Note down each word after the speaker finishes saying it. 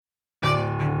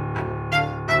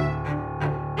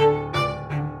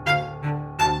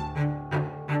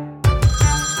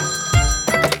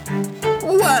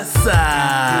What's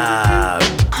up,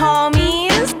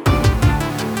 homies?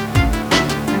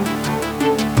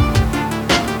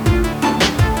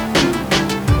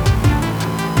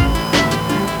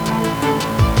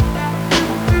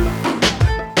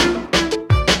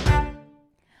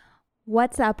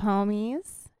 What's up,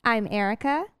 homies? I'm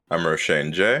Erica. I'm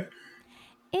Roshane J.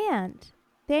 And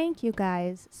thank you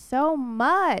guys so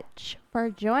much for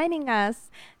joining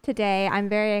us today. I'm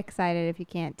very excited, if you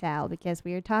can't tell, because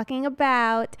we are talking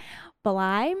about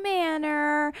Bly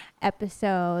Manor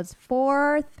episodes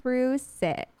 4 through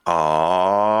 6.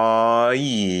 Aw,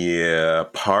 yeah.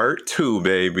 Part 2,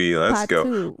 baby. Let's Part go.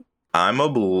 2. I'm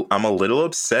a little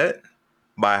upset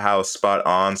by how spot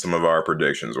on some of our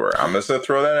predictions were. I'm just gonna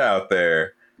throw that out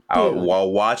there.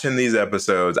 While watching these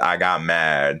episodes, I got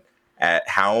mad at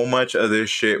how much of this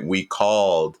shit we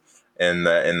called in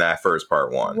that first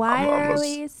part 1. Why are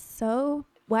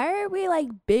we like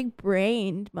big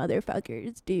brained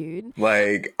motherfuckers, dude?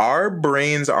 Like, our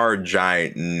brains are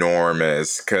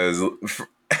ginormous because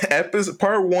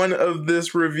part 1 of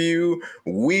this review,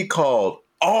 we called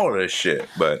all this shit,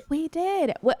 but we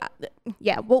did.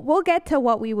 We'll get to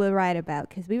what we would write about,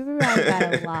 because we would write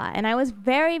about a lot, and I was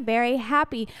very, very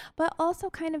happy, but also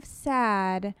kind of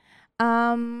sad.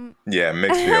 Yeah,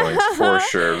 mixed feelings for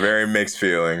sure. Very mixed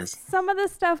feelings. Some of the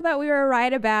stuff that we were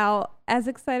right about, as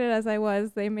excited as I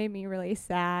was, they made me really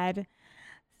sad.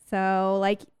 So,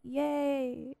 like,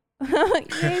 yay.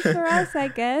 Yay for us, I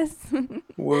guess.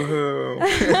 Woohoo.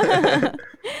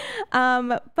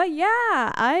 But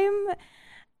yeah,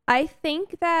 I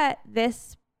think that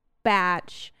this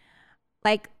batch,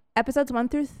 like episodes 1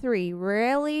 through 3,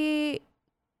 really,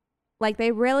 like,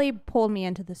 they really pulled me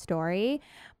into the story.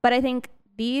 But I think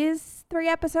these 3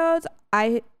 episodes,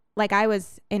 I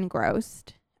was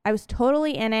engrossed. I was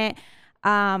totally in it.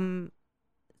 I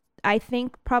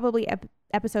think probably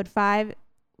episode 5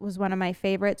 was one of my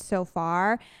favorites so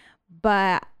far.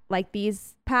 But like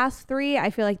these past 3, I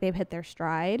feel like they've hit their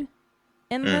stride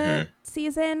in the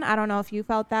season. I don't know if you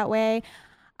felt that way.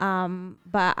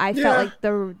 But I felt like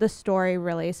the story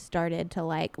really started to,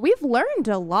 like, we've learned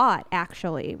a lot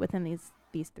actually within these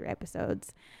 3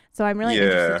 episodes. So I'm really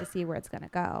interested to see where it's going to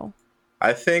go.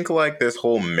 I think like this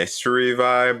whole mystery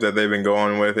vibe that they've been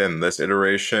going with in this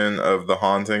iteration of the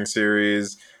Haunting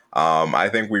series, I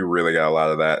think we really got a lot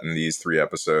of that in these 3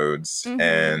 episodes,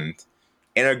 and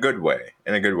in a good way,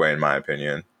 in my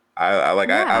opinion. I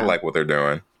like what they're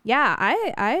doing. Yeah,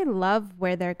 I love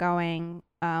where they're going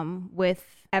with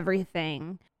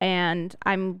everything, and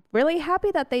I'm really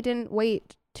happy that they didn't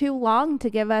wait too long to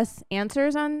give us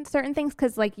answers on certain things,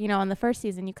 because, like, you know, in the first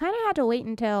season you kind of had to wait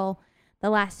until the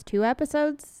last 2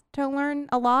 episodes to learn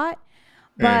a lot.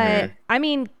 But I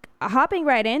mean, hopping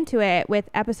right into it with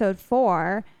episode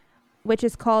 4, which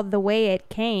is called The Way It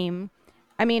Came,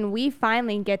 I mean, we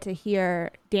finally get to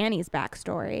hear Danny's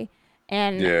backstory,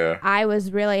 and I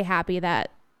was really happy that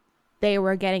they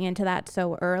were getting into that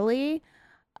so early,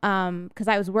 because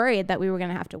I was worried that we were going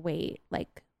to have to wait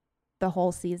like the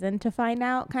whole season to find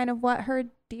out kind of what her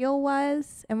deal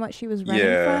was and what she was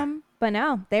running from. But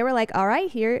no, they were like, all right,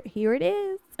 here it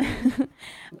is.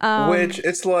 Which,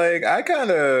 it's like,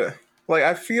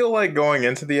 I feel like going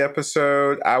into the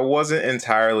episode, I wasn't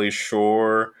entirely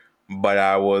sure, but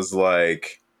I was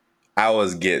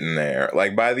getting there.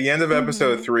 Like, by the end of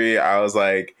episode 3, I was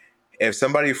like, if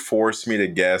somebody forced me to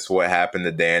guess what happened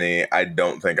to Danny, I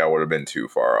don't think I would have been too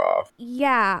far off.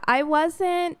 Yeah, I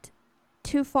wasn't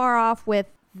too far off with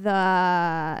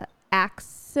the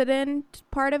accident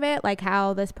part of it, like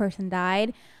how this person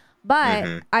died.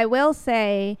 But I will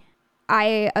say,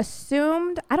 I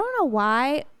assumed, I don't know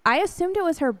why, I assumed it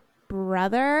was her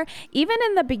brother, even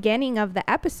in the beginning of the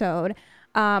episode,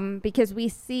 because we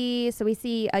see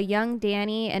a young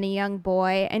Danny and a young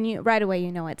boy, and right away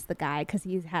you know it's the guy because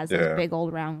he has those big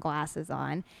old round glasses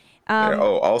on.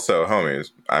 Also,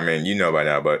 homies, I mean, you know by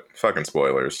now, but fucking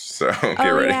spoilers, so get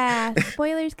ready. Yeah,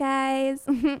 spoilers, guys.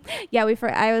 Yeah,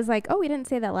 I was like, we didn't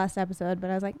say that last episode, but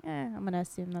I was like, I'm gonna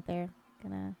assume that they're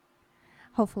gonna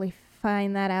hopefully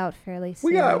find that out fairly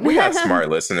soon. We got smart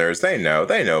listeners. They know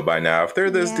by now. If they're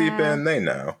this deep in, they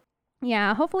know.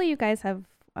 Yeah, hopefully you guys have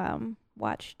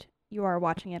you are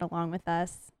watching it along with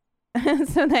us,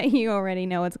 so that you already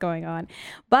know what's going on.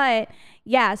 But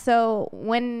yeah, so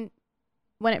when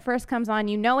it first comes on,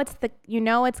 you know it's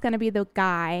going to be the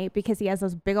guy because he has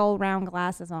those big old round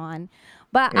glasses on.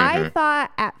 But I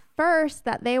thought at first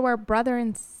that they were brother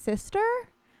and sister.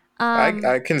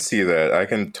 I can see that. I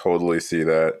can totally see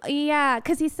that. Yeah,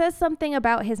 because he says something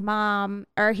about his mom,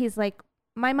 or he's like,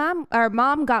 my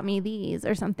mom got me these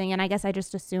or something. And I guess I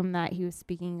just assumed that he was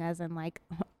speaking as in like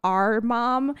our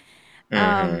mom.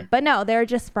 But no, they're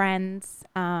just friends.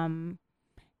 And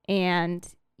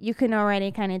you can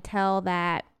already kind of tell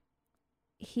that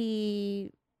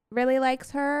he really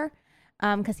likes her,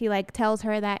 because he like tells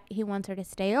her that he wants her to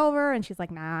stay over, and she's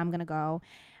like, nah, I'm gonna go.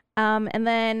 And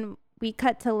then we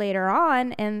cut to later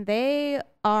on, and they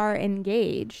are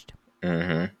engaged.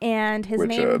 And his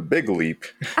name, a big leap.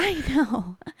 I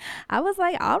know. I was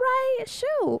like, all right,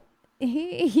 shoot.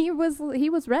 He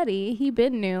was ready. He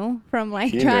been knew from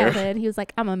like childhood. He was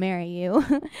like, I'm gonna marry you.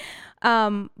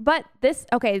 But this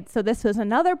was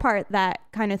another part that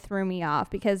kind of threw me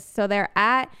off, because so they're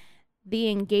at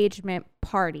the engagement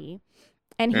party,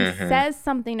 and he says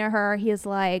something to her. He's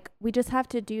like, we just have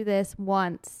to do this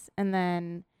once, and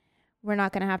then we're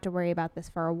not gonna have to worry about this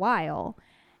for a while.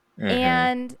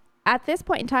 And at this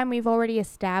point in time, we've already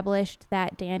established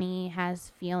that Dani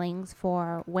has feelings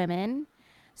for women.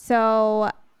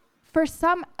 So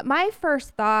my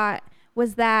first thought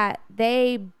was that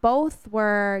they both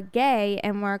were gay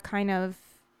and were kind of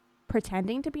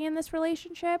pretending to be in this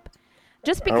relationship.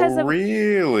 Just because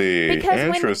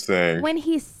interesting. When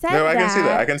he said I can see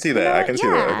that. I can see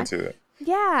that.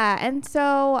 Yeah. And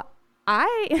so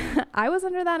I was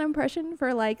under that impression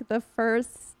for like the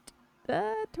first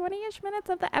 20-ish minutes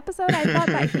of the episode. I thought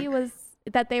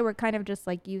that they were kind of just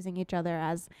like using each other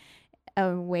as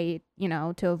a way,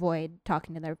 to avoid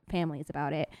talking to their families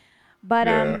about it.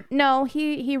 But no,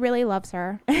 he really loves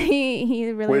her.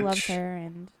 he really loves her.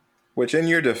 And which, in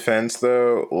your defense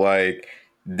though, like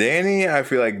Dani, I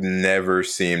feel like never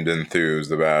seemed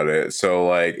enthused about it. So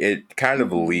like it kind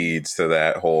of leads to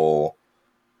that whole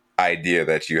idea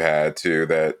that you had too,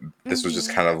 that this was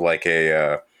just kind of like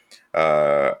a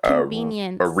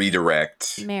convenience, a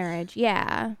redirect marriage.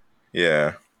 Yeah,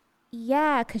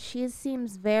 because she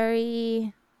seems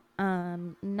very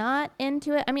not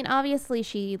into it. I mean, obviously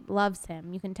she loves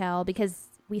him, you can tell, because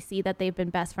we see that they've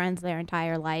been best friends their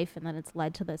entire life, and then it's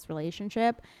led to this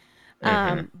relationship.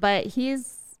 But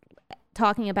he's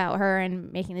talking about her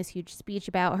and making this huge speech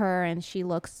about her, and she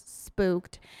looks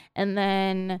spooked. And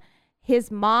then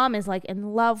his mom is like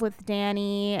in love with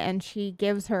Dani, and she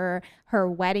gives her her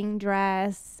wedding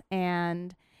dress,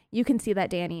 and you can see that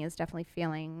Dani is definitely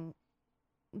feeling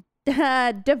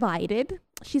divided.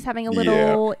 She's having a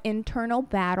little internal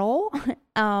battle.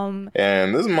 And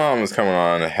this mom is coming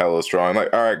on hella strong.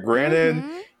 Like, all right, granted,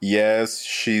 yes,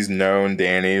 she's known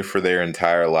Dani for their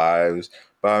entire lives,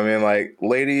 but I mean, like,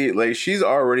 lady, like, she's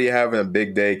already having a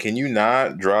big day. Can you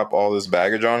not drop all this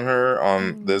baggage on her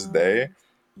on this day?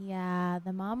 Yeah,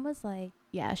 the mom was like,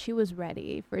 yeah, she was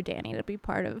ready for Dani to be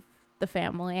part of the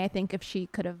family. I think if she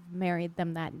could have married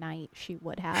them that night, she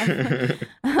would have.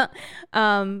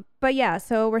 But yeah,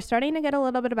 so we're starting to get a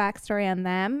little bit of backstory on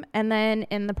them. And then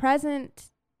in the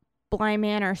present Bly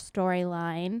Manor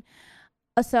storyline,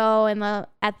 so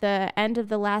at the end of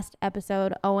the last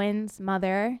episode, Owen's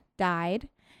mother died.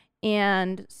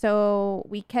 And so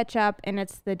we catch up, and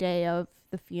it's the day of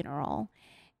the funeral.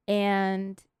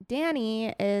 And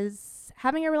Dani is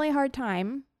having a really hard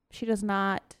time. She does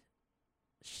not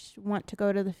want to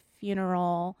go to the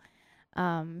funeral.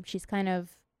 She's kind of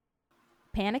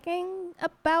panicking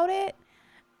about it.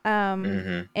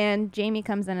 And Jamie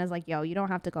comes in and is like, yo, you don't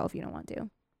have to go if you don't want to.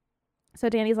 So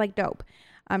Dani's like, dope,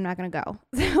 I'm not going to go.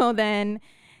 So then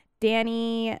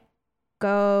Dani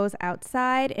goes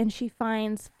outside, and she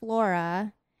finds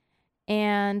Flora,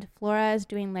 and Flora is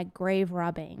doing like grave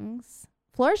rubbings.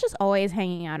 Flora's just always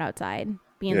hanging out outside,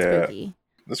 being spooky.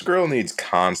 This girl needs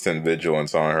constant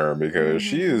vigilance on her, because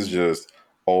she is just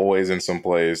always in some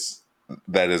place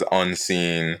that is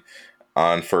unseen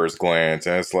on first glance.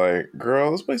 And it's like,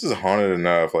 girl, this place is haunted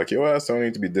enough. Like, your ass don't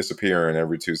need to be disappearing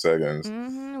every 2 seconds.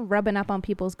 Rubbing up on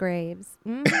people's graves.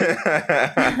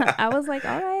 I was like,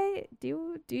 all right,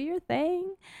 do your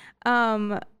thing.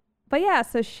 But yeah,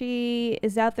 so she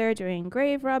is out there doing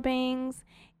grave rubbings,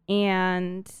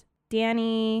 and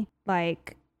Dani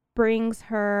like brings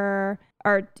her,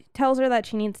 or tells her that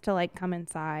she needs to like come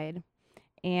inside.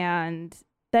 And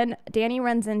then Dani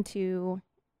runs into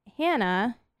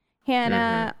Hannah.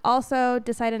 Hannah also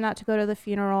decided not to go to the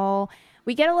funeral.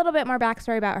 We get a little bit more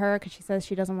backstory about her, because she says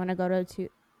she doesn't want to go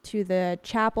to the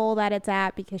chapel that it's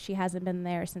at, because she hasn't been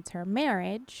there since her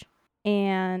marriage.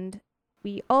 And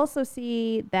we also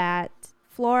see that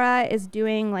Flora is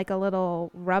doing like a little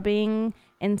rubbing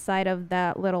inside of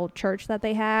that little church that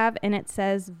they have, and it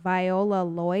says Viola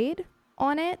Lloyd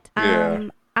on it.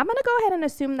 I'm gonna go ahead and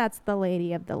assume that's the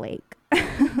Lady of the Lake.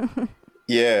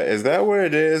 Yeah, is that what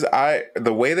it is?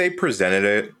 The way they presented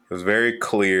it was very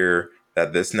clear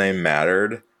that this name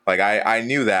mattered. Like I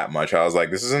knew that much. I was like,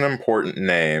 this is an important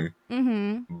name,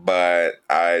 but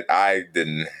I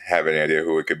didn't have any idea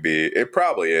who it could be. It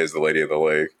probably is the Lady of the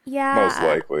Lake. Yeah, most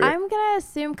likely. I'm gonna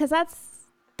assume because that's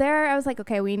there. I was like,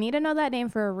 okay, we need to know that name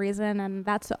for a reason, and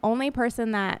that's the only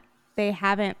person that they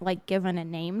haven't like given a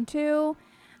name to.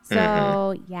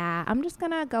 So yeah, I'm just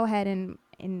gonna go ahead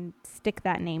and stick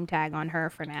that name tag on her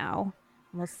for now.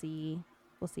 We'll see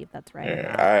if that's right.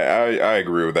 Yeah, I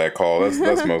agree with that call.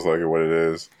 That's most likely what it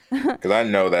is. Because I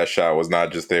know that shot was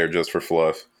not just there just for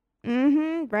fluff.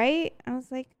 Right? I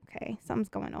was like, okay, something's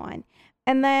going on.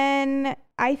 And then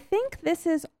I think this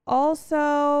is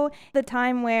also the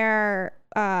time where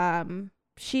Danny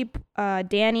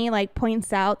like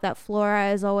points out that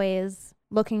Flora is always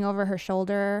looking over her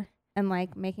shoulder and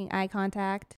like making eye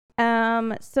contact.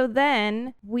 So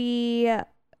then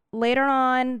later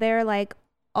on they're like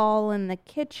all in the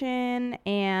kitchen,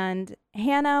 and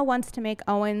Hannah wants to make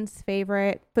Owen's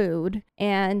favorite food,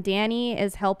 and Danny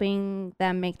is helping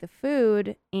them make the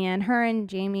food, and her and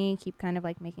Jamie keep kind of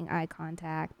like making eye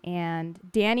contact, and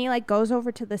Danny like goes over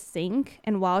to the sink,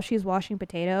 and while she's washing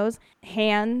potatoes,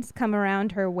 hands come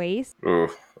around her waist. Ooh,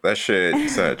 that shit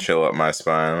sent a chill up my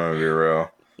spine, I'm gonna be real.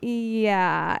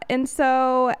 Yeah, and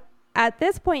so at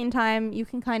this point in time you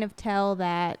can kind of tell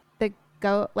that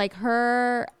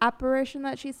her apparition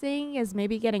that she's seeing is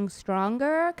maybe getting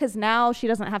stronger, because now she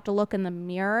doesn't have to look in the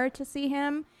mirror to see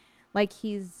him. Like,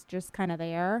 he's just kind of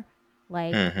there,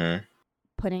 like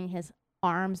putting his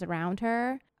arms around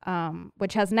her,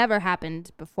 which has never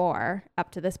happened before. Up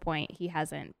to this point, he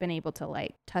hasn't been able to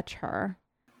like touch her.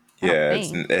 Yeah,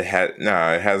 it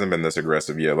hasn't been this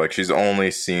aggressive yet. Like, she's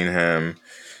only seen him.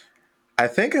 I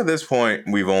think at this point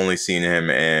we've only seen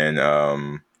him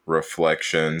in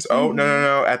reflections. Oh,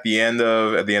 no. At the end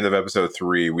of episode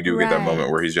 3, we do get that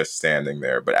moment where he's just standing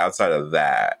there. But outside of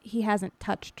that, he hasn't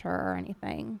touched her or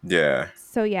anything. Yeah.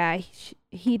 So yeah,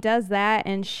 he does that,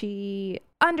 and she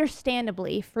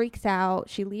understandably freaks out.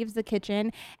 She leaves the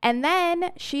kitchen, and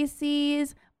then she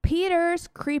sees Peter's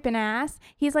creeping ass.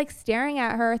 He's like staring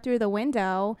at her through the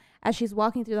window. As she's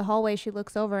walking through the hallway, she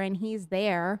looks over and he's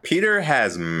there. Peter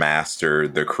has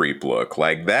mastered the creep look.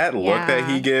 Like, that look that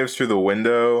he gives through the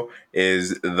window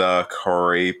is the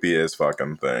creepiest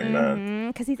fucking thing, man.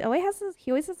 Because he always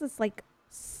has this like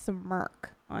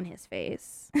smirk on his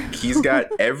face. He's got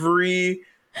every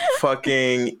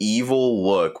fucking evil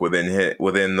look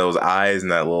within those eyes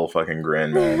and that little fucking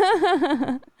grin,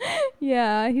 man.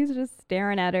 Yeah, he's just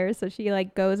staring at her. So she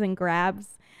like goes and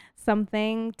grabs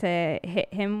something to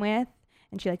hit him with,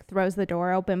 and she like throws the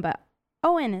door open, but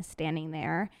Owen is standing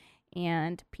there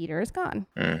and Peter is gone.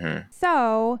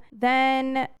 So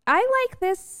then I like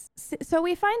this. So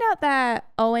we find out that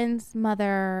Owen's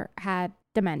mother had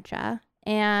dementia,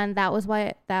 and that was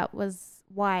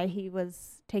why he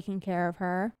was taking care of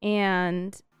her.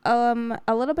 And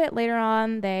a little bit later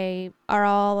on, they are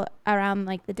all around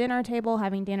like the dinner table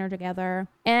having dinner together,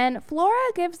 and Flora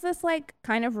gives this like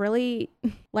kind of really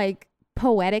like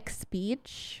poetic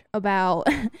speech about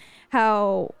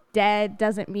how dead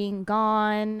doesn't mean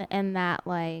gone, and that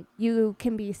like you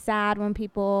can be sad when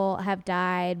people have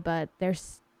died, but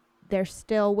they're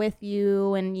still with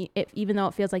you, and even though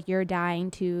it feels like you're dying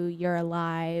too, you're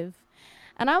alive.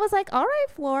 And I was like, all right,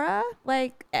 Flora.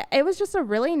 Like, it was just a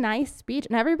really nice speech.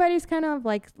 And everybody's kind of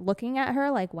like looking at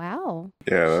her like, wow.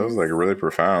 Yeah, that was like really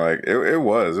profound. Like, it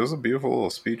was a beautiful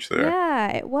little speech there.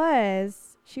 Yeah, it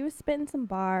was. She was spitting some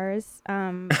bars.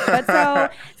 But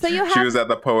so you have... She was at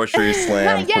the poetry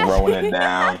slam throwing it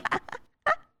down.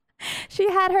 She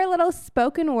had her little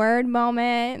spoken word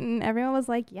moment, and everyone was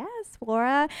like, yes,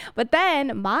 Flora. But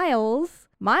then Miles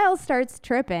starts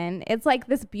tripping. It's like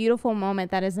this beautiful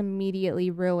moment that is immediately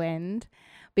ruined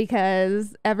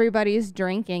because everybody's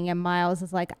drinking, and Miles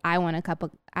is like, I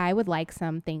would like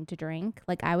something to drink.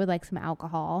 Like, I would like some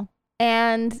alcohol.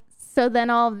 And so then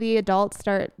all of the adults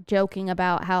start joking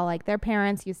about how like their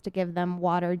parents used to give them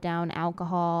watered down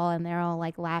alcohol, and they're all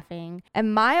like laughing.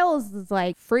 And Miles is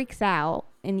like freaks out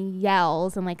and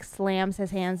yells and like slams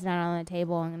his hands down on the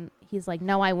table, and he's like,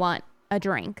 no, I want a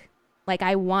drink. Like,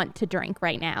 I want to drink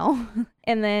right now.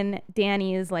 And then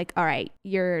Danny is like, all right,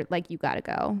 you're like, you gotta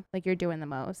go. Like, you're doing the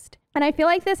most. And I feel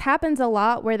like this happens a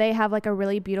lot where they have like a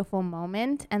really beautiful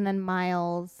moment, and then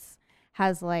Miles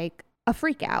has like a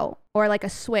freak out or like a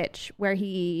switch where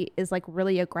he is like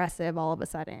really aggressive all of a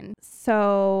sudden.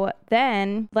 So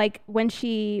then like when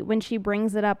she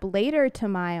brings it up later to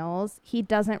Miles, he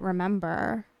doesn't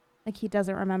remember. Like, he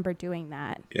doesn't remember doing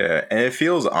that. Yeah, and it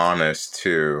feels honest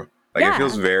too. Like, it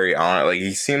feels very honest. Like,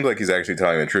 he seems like he's actually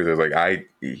telling the truth. It's like, I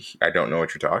don't know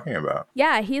what you're talking about.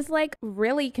 Yeah, he's like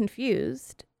really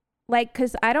confused. like,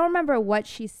 because I don't remember what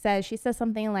she says. She says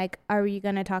something like, are you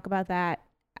going to talk about that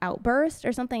outburst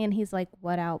or something? And he's like,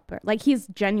 what outburst? Like, he's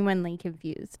genuinely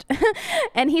confused.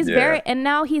 And he's and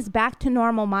now he's back to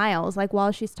normal Miles. Like,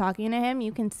 while she's talking to him,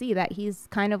 you can see that he's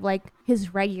kind of like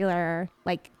his regular,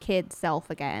 like, kid self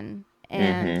again.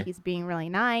 And he's being really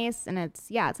nice, and it's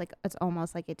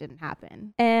almost like it didn't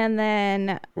happen. And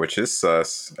then, which is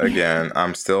sus. Again,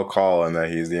 I'm still calling that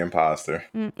he's the imposter.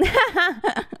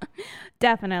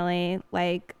 Definitely,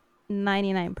 like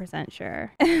 99%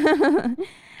 sure.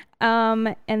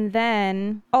 And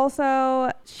then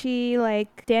also she,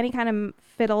 like, Danny kind of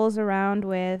fiddles around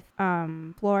with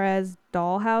Flora's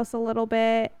dollhouse a little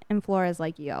bit, and Flora's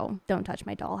like, yo, don't touch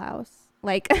my dollhouse.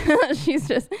 Like,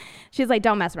 she's like,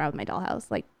 don't mess around with my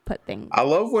dollhouse. Like, put things. I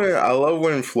love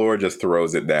when Flora just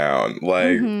throws it down,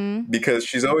 like, because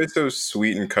she's always so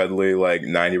sweet and cuddly, like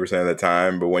 90% of the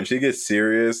time. But when she gets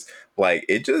serious, like,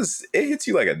 it hits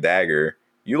you like a dagger.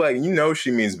 You she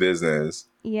means business.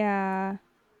 Yeah.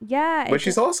 But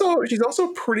she's also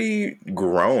pretty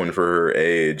grown for her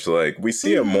age. Like, we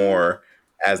see it more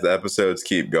as the episodes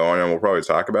keep going, and we'll probably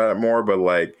talk about it more. But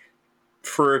like,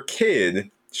 for a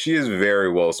kid, she is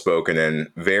very well spoken and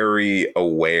very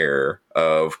aware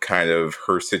of kind of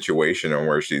her situation and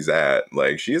where she's at.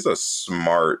 Like, she is a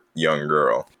smart young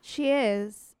girl. She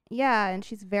is. Yeah. And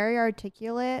she's very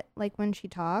articulate. Like, when she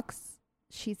talks,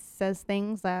 she says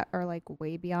things that are like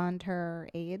way beyond her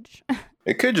age.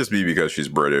 It could just be because she's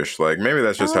British. Like, maybe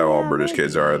that's just how all British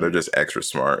kids are. They're just extra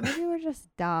smart. Maybe we're just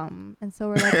dumb. And so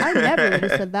we're like, I never would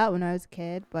have said that when I was a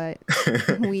kid, but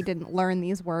we didn't learn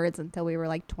these words until we were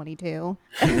like 22.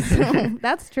 So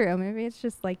that's true. Maybe it's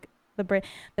just like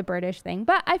the British thing.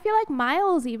 But I feel like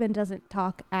Miles even doesn't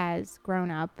talk as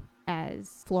grown up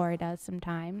as Flora does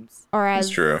sometimes. Or as,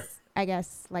 that's true. I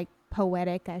guess, like,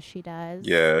 poetic as she does.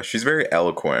 Yeah, she's very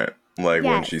eloquent. Like,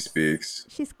 when she speaks,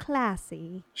 she's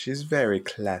classy. She's very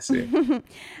classy.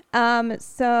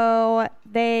 So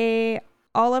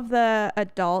all of the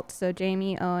adults, so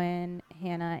Jamie, Owen,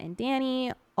 Hannah, and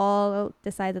Danny, all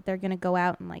decide that they're gonna go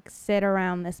out and, like, sit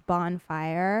around this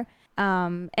bonfire.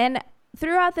 And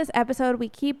throughout this episode,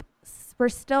 we're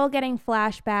still getting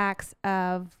flashbacks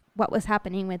of what was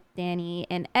happening with Danny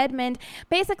and Edmund.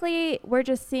 Basically, we're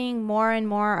just seeing more and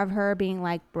more of her being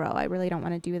like, bro, I really don't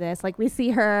want to do this. Like, we see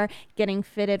her getting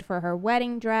fitted for her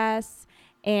wedding dress,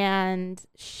 and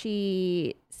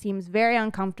she seems very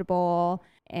uncomfortable,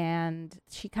 and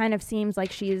she kind of seems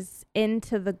like she's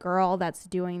into the girl that's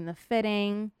doing the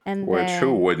fitting. And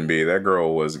who wouldn't be? That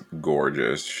girl was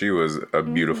gorgeous. She was a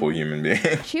beautiful human being.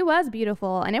 She was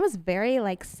beautiful, and it was very,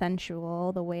 like,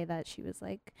 sensual, the way that she was,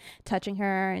 like, touching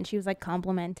her, and she was, like,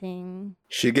 complimenting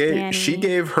Danny. She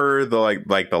gave her the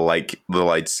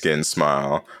light skin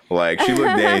smile. Like, she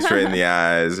looked Danny straight in the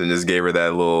eyes and just gave her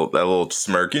that little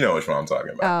smirk. You know which one I'm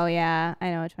talking about. Oh yeah, I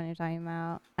know which one you're talking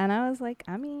about. And I was like,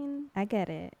 I mean, I get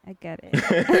it. I get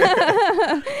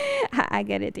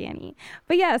it, Danny.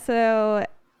 But yeah, so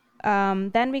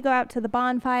then we go out to the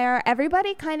bonfire.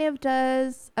 Everybody kind of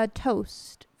does a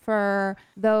toast for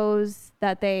those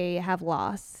that they have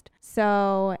lost.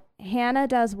 So Hannah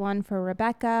does one for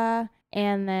Rebecca,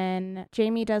 and then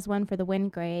Jamie does one for the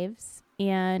Wingraves,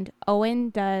 and Owen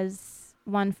does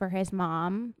one for his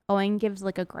mom. Owen gives,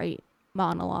 like, a great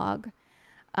monologue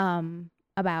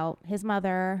about his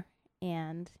mother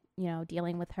and, you know,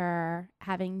 dealing with her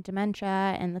having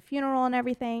dementia and the funeral and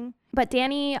everything. But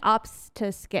Danny opts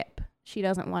to skip. She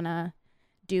doesn't want to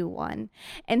do one.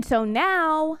 And so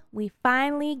now we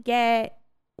finally get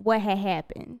what had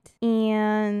happened.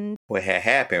 And what had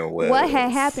happened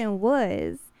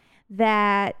was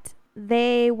that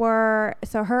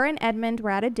her and Edmund were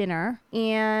at a dinner,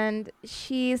 and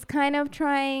she's kind of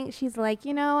she's like,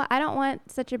 you know, I don't want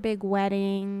such a big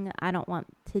wedding. I don't want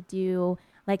to do,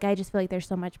 like, I just feel like there's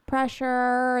so much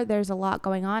pressure. There's a lot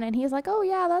going on. And he's like, oh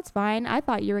yeah, that's fine. I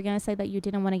thought you were going to say that you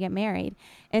didn't want to get married.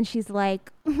 And she's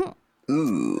like,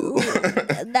 ooh,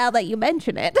 now that you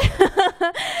mention it,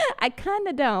 I kind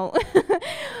of don't.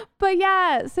 But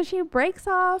yeah, so she breaks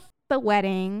off the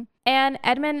wedding, and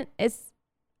Edmund is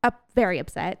very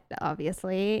upset,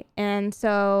 obviously. And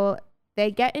so they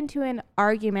get into an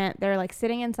argument. They're, like,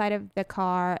 sitting inside of the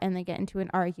car, and they get into an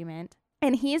argument.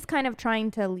 And he's kind of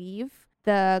trying to leave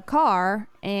the car,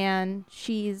 and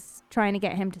she's trying to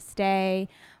get him to stay.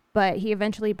 But he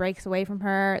eventually breaks away from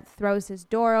her, throws his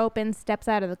door open, steps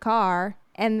out of the car.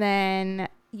 And then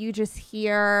you just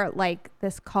hear, like,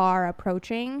 this car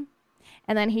approaching.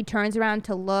 And then he turns around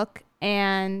to look,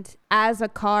 and as a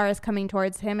car is coming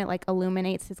towards him, it, like,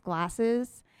 illuminates his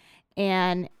glasses,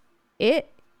 and it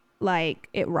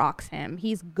rocks him.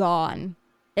 He's gone.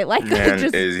 It like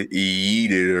just is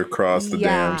yeeted across the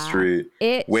damn street.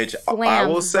 Which I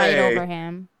will say, right over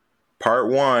him. Part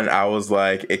 1, I was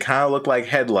like, it kind of looked like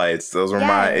headlights. Those were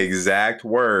my exact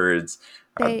words.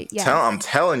 I'm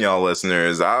telling y'all,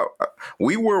 listeners,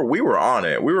 we were on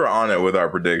it. We were on it with our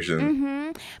prediction.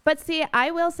 Mm-hmm. But see,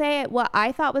 I will say what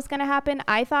I thought was going to happen.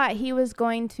 I thought he was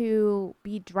going to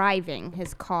be driving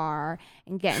his car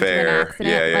and get into an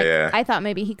accident. Yeah. I thought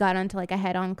maybe he got into like a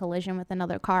head-on collision with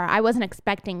another car. I wasn't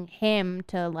expecting him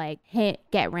to like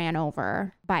get ran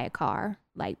over by a car,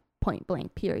 like point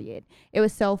blank, period. It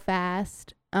was so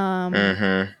fast.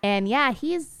 And yeah,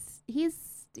 he's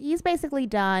basically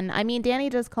done. I mean, Danny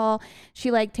does call. She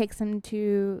like takes him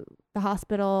to the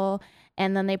hospital,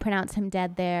 and then they pronounce him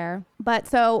dead there.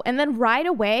 And then right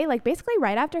away, like basically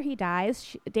right after he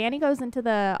dies, Danny goes into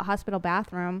the hospital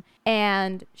bathroom,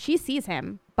 and she sees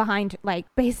him behind, like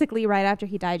basically right after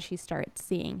he died, she starts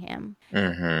seeing him.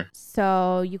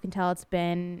 So you can tell it's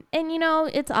been, and you know,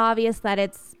 it's obvious that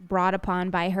it's brought upon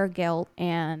by her guilt,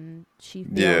 and she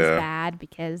feels bad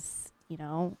because, you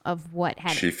know, of what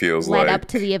had she feels led up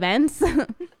to the events.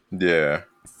 Yeah.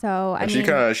 So I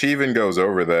mean, she even goes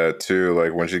over that too,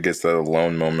 like when she gets that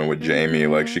alone moment with Jamie,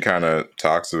 like she kind of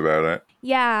talks about it.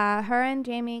 Yeah, her and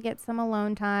Jamie get some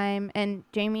alone time, and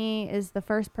Jamie is the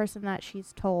first person that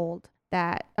she's told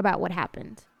that about what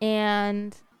happened.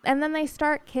 And then they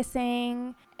start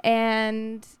kissing,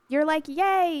 and you're like,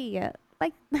 yay,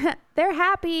 like they're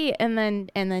happy. And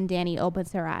then Danny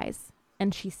opens her eyes,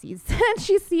 and she sees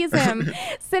him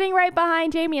sitting right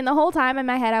behind Jamie. And the whole time in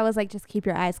my head, I was like, just keep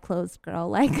your eyes closed, girl.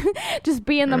 Like, just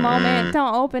be in the moment.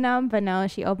 Don't open them. But no,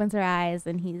 she opens her eyes,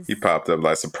 and he popped up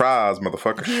like, surprise,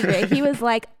 motherfucker. He was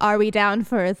like, are we down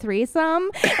for a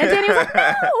threesome? And Danny was like,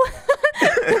 no.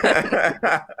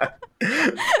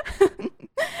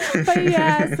 But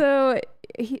yeah, so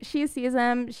she sees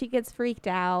him. She gets freaked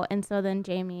out. And so then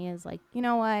Jamie is like, you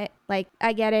know what? Like,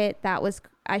 I get it.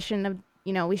 I shouldn't have,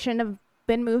 you know, we shouldn't have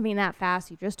been moving that fast.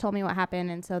 You just told me what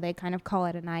happened. And so they kind of call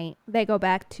it a night. They go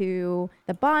back to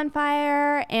the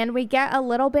bonfire, and we get a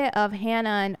little bit of Hannah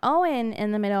and Owen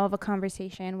in the middle of a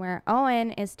conversation where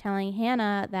Owen is telling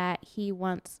Hannah that he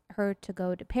wants her to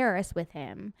go to Paris with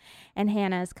him, and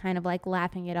Hannah is kind of like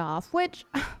laughing it off, which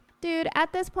dude,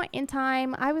 at this point in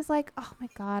time, I was like, oh my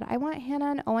God, I want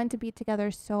Hannah and Owen to be together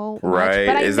so much. Right.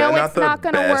 But I know it's not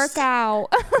going to work out.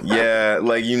 Yeah,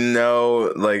 like, you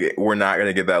know, like, we're not going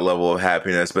to get that level of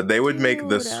happiness, but they would make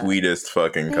the sweetest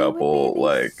fucking couple.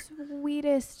 The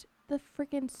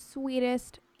freaking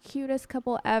sweetest, cutest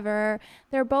couple ever.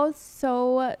 They're both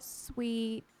so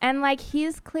sweet. And, like,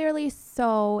 he's clearly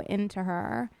so into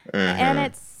her. And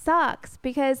it sucks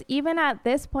because even at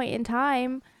this point in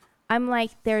time, I'm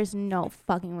like, there's no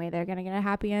fucking way they're going to get a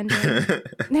happy ending.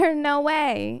 There's no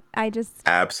way.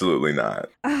 Absolutely not.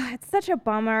 It's such a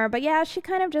bummer. But yeah, she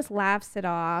kind of just laughs it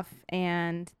off,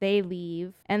 and they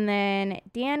leave. And then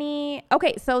Danny.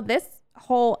 Okay, so this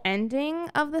whole ending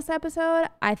of this episode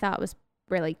I thought was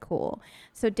really cool.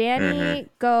 So Danny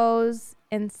goes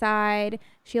inside.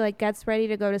 She like gets ready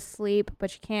to go to sleep, but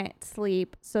she can't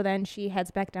sleep. So then she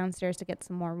heads back downstairs to get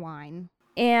some more wine.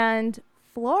 And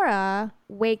Flora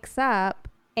wakes up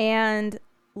and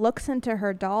looks into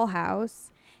her dollhouse,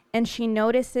 and she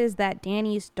notices that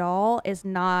Danny's doll is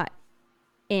not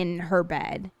in her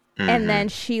bed. And then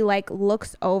she like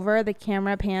looks over, the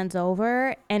camera pans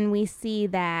over, and we see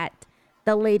that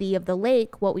the Lady of the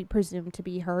Lake, what we presume to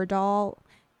be her doll,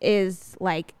 is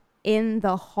like in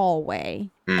the hallway.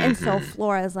 And so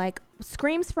Flora's like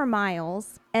screams for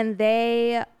Miles, and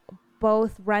they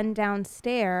both run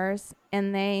downstairs,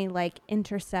 and they like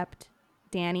intercept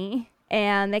Danny,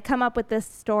 and they come up with this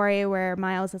story where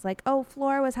Miles is like, oh,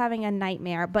 Flora was having a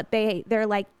nightmare, but they're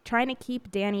like trying to keep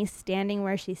Danny standing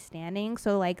where she's standing,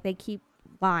 so like they keep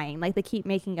lying, like they keep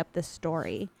making up this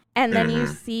story. And then you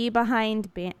see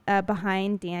behind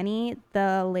Danny,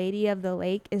 the Lady of the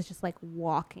Lake is just like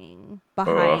walking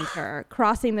behind her,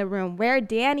 crossing the room where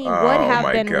Danny would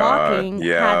have been walking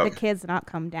had the kids not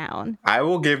come down. I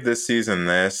will give this season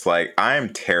this. Like, I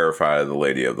am terrified of the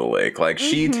Lady of the Lake. Like,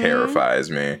 she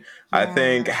terrifies me. Yeah. I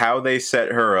think how they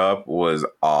set her up was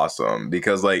awesome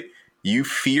because, like, you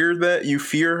fear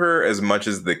her as much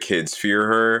as the kids fear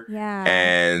her. Yeah.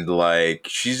 And, like,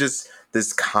 she's just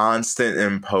this constant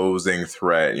imposing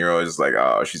threat. And you're always just like,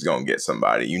 oh, she's going to get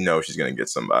somebody. You know she's going to get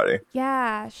somebody.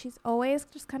 Yeah, she's always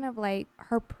just kind of like,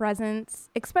 her presence,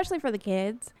 especially for the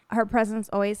kids, her presence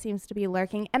always seems to be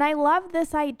lurking. And I love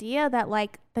this idea that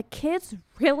like the kids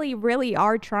really, really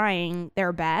are trying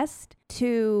their best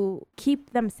to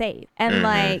keep them safe. And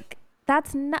like,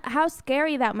 that's not how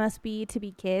scary that must be to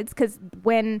be kids. Because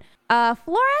when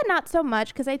Flora, not so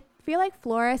much, because I feel like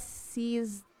Flora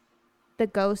sees the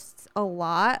ghosts a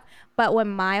lot, but when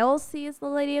Miles sees the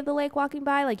Lady of the Lake walking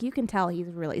by, like you can tell he's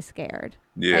really scared.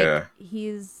 Yeah,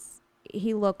 like,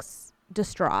 he looks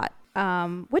distraught,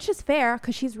 which is fair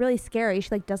because she's really scary. She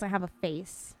like doesn't have a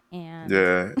face, and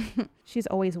yeah. she's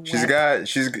always wet.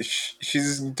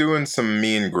 She's doing some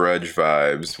Mean Grudge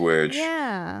vibes, which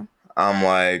Yeah. I'm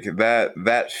like,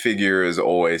 that figure is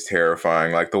always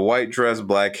terrifying. Like the white dress,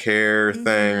 black hair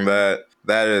thing,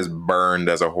 that is burned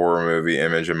as a horror movie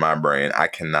image in my brain. I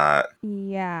cannot.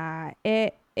 Yeah,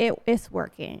 it's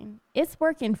working. It's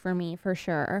working for me for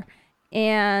sure.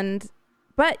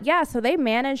 But yeah, so they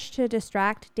managed to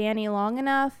distract Danny long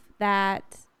enough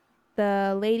that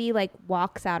the lady like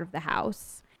walks out of the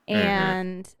house,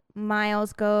 and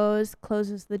Miles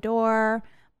closes the door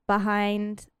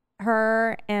behind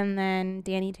her, and then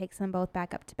Danny takes them both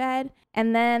back up to bed.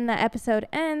 And then the episode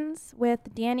ends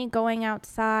with Danny going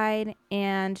outside,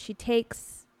 and she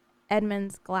takes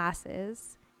Edmund's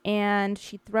glasses and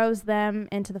she throws them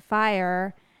into the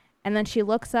fire, and then she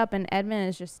looks up and Edmund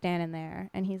is just standing there,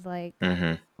 and he's like,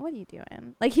 what are you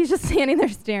doing? Like he's just standing there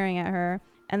staring at her.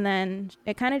 And then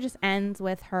it kind of just ends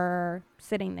with her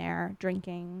sitting there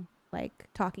drinking, like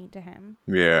talking to him.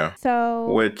 Yeah.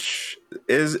 So, which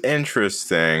is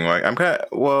interesting. Like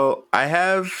I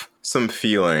have some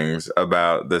feelings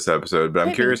about this episode, but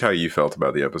I'm curious how you felt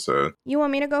about the episode. You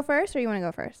want me to go first, or you want to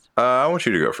go first? I want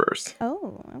you to go first.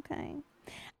 Oh, okay.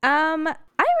 I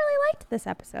really liked this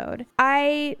episode.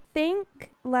 I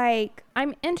think like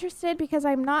I'm interested because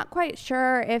I'm not quite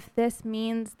sure if this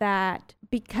means that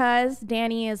because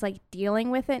Danny is like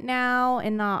dealing with it now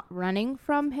and not running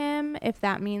from him, if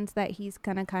that means that he's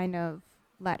gonna kind of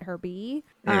let her be,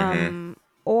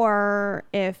 or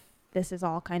if this is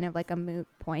all kind of like a moot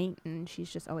point and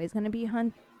she's just always gonna be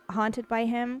haunted by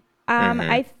him.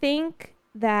 I think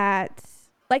that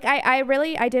like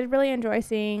I did really enjoy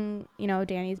seeing, you know,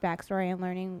 Danny's backstory and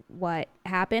learning what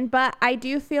happened, but I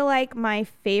do feel like my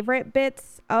favorite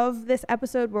bits of this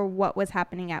episode were what was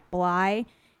happening at Bly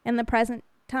in the present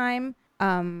time,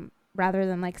 rather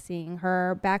than like seeing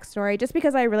her backstory, just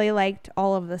because I really liked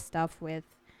all of the stuff with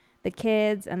the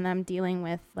kids and them dealing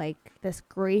with like this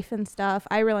grief and stuff.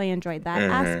 I really enjoyed that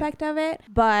aspect of it.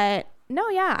 But no,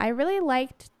 yeah, I really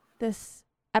liked this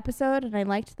episode, and I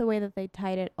liked the way that they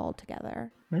tied it all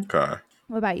together. Okay.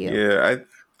 What about you? Yeah,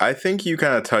 I think you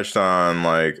kind of touched on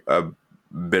like a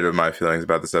bit of my feelings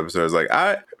about this episode. It's like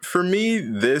for me,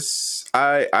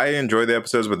 I enjoyed the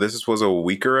episodes, but this was a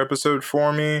weaker episode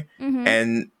for me.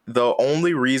 And the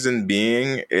only reason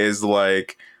being is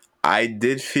like I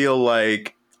did feel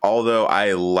like, although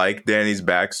I like Danny's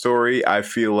backstory, I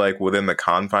feel like within the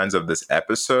confines of this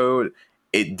episode,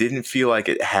 it didn't feel like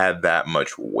it had that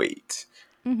much weight.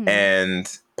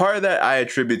 And part of that I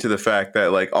attribute to the fact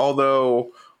that, like,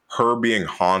 although her being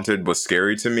haunted was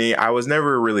scary to me, I was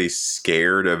never really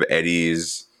scared of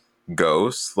Eddie's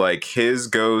ghost. Like, his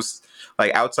ghost,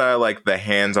 like, outside of, like, the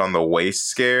hands on the waist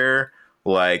scare,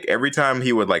 like, every time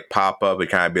he would, like, pop up, it'd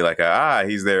kind of be like,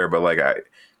 he's there, but, like,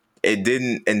 it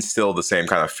didn't instill the same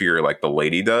kind of fear like the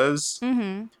lady does.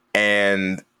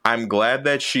 And I'm glad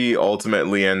that she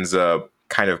ultimately ends up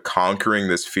kind of conquering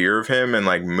this fear of him and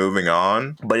like moving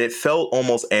on, but it felt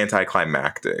almost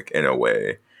anticlimactic in a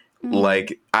way.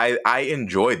 Like I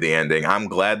enjoyed the ending. I'm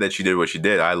glad that she did what she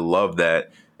did. I love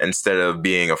that instead of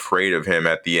being afraid of him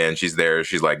at the end, she's there.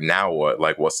 She's like, now what?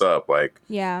 Like, what's up? Like,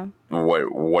 yeah, what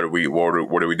are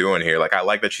we doing here? Like, I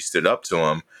like that she stood up to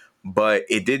him, but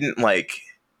it didn't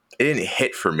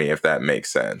hit for me, if that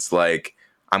makes sense. Like,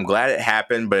 I'm glad it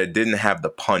happened, but it didn't have the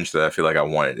punch that I feel like I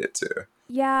wanted it to.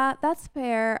 Yeah, that's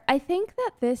fair. I think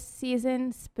that this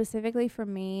season specifically for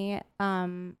me,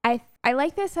 I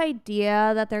like this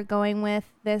idea that they're going with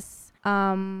this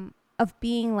of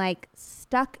being like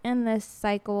stuck in this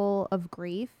cycle of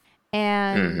grief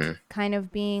and kind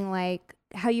of being like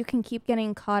how you can keep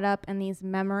getting caught up in these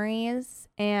memories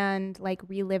and like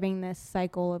reliving this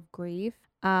cycle of grief.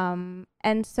 And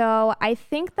so I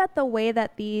think that the way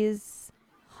that these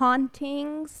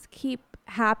hauntings keep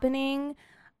happening,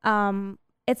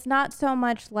 it's not so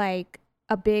much like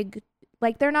a big,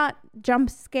 like they're not jump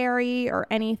scary or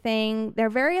anything.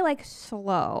 They're very like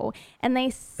slow and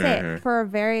they sit for a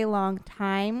very long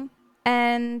time.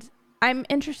 And I'm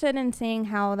interested in seeing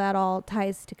how that all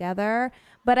ties together.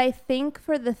 But I think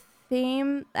for the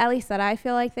theme, at least that I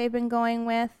feel like they've been going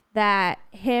with, that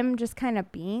him just kind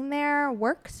of being there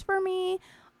works for me,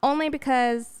 only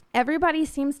because everybody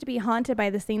seems to be haunted by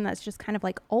this thing that's just kind of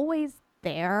like always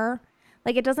there.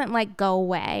 Like it doesn't like go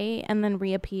away and then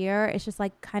reappear. It's just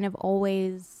like kind of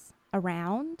always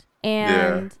around.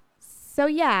 And so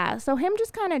him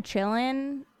just kind of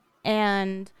chilling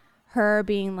and her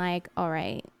being like, all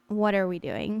right, what are we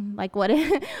doing? Like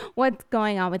what's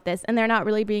going on with this? And there not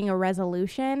really being a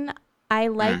resolution. I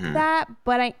like that,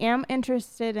 but I am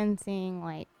interested in seeing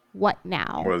like what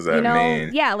now? What does that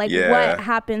mean? Yeah, like what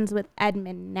happens with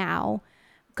Edmund now?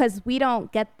 Because we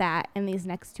don't get that in these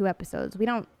next 2 episodes. We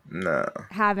don't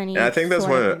have any. And I think that's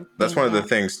one of the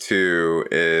things too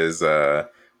is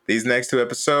these next 2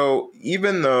 episodes.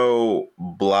 Even though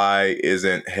Bly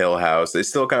isn't Hill House, it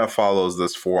still kind of follows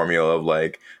this formula of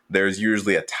like there's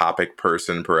usually a topic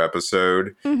person per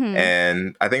episode,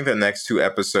 and I think the next 2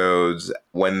 episodes,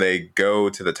 when they go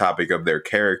to the topic of their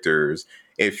characters,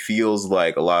 it feels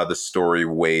like a lot of the story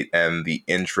weight and the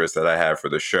interest that I have for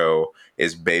the show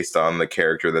is based on the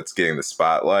character that's getting the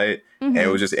spotlight. And it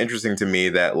was just interesting to me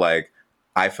that like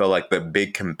I felt like the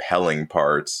big compelling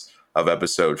parts of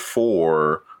episode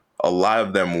 4, a lot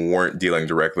of them weren't dealing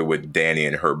directly with Dani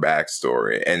and her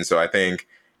backstory. And so I think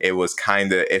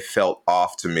it felt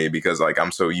off to me because like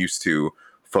I'm so used to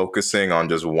focusing on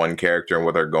just one character and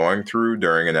what they're going through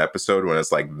during an episode when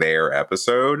it's like their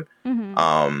episode.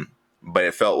 But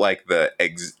it felt like the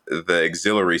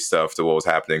auxiliary stuff to what was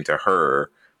happening to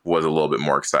her was a little bit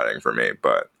more exciting for me.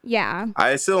 But yeah,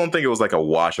 I still don't think it was like a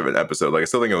wash of an episode. Like I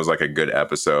still think it was like a good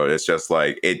episode. It's just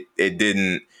like it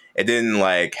didn't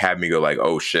like have me go like,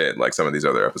 oh shit, like some of these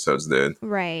other episodes did.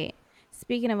 Right.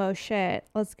 Speaking of oh shit,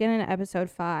 let's get into episode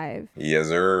 5. Yes,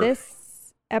 sir. This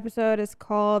episode is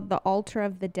called The Altar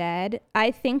of the Dead.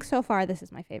 I think so far this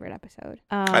is my favorite episode.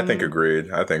 I think agreed.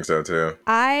 I think so too.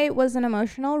 I was an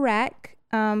emotional wreck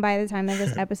by the time that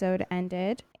this episode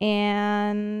ended.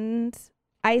 And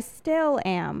I still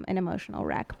am an emotional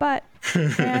wreck, but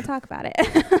we're going to talk about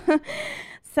it.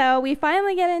 So we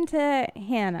finally get into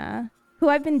Hannah, who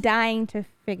I've been dying to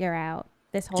figure out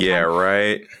this whole time. Yeah,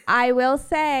 right. I will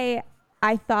say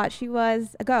I thought she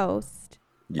was a ghost.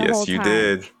 Yes, you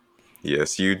did.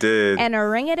 Yes, you did. And a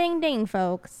ring-a-ding-ding,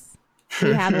 folks.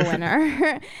 We have a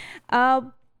winner.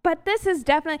 But this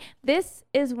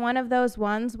is one of those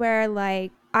ones where,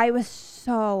 like, I was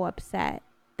so upset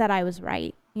that I was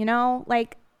right. You know?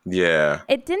 Like, yeah.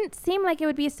 It didn't seem like it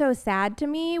would be so sad to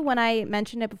me when I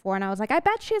mentioned it before. And I was like, I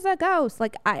bet she's a ghost.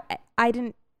 Like,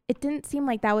 it didn't seem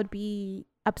like that would be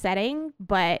upsetting.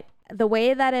 But the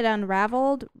way that it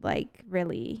unraveled, like,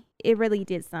 it really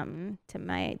did something to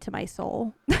my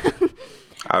soul.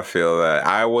 I feel that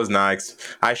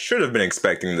I should have been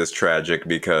expecting this tragic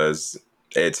because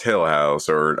it's Hill House,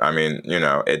 or I mean, you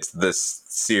know, it's this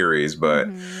series, but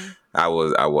I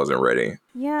wasn't ready.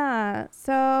 Yeah.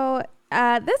 So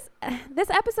this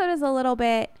episode is a little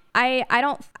bit.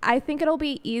 I think it'll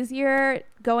be easier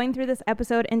going through this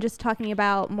episode and just talking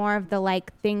about more of the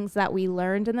like things that we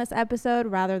learned in this episode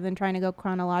rather than trying to go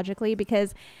chronologically,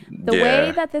 because the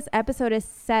way that this episode is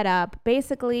set up,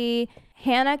 basically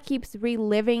Hannah keeps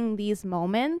reliving these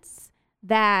moments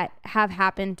that have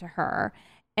happened to her.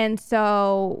 And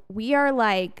so we are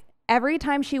like, every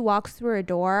time she walks through a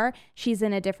door, she's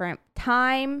in a different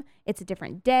time. It's a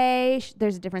different day.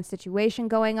 There's a different situation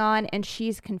going on, and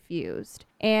she's confused.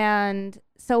 And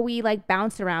so we like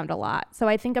bounce around a lot. So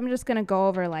I think I'm just going to go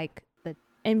over like the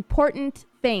important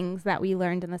things that we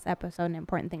learned in this episode and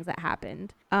important things that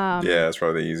happened. Yeah, it's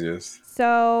probably the easiest.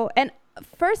 So, and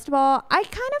first of all, I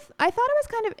thought it was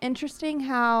kind of interesting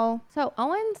how, so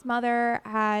Owen's mother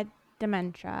had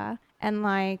dementia, and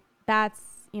like that's,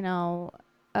 you know,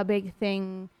 a big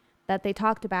thing that they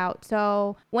talked about.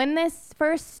 So when this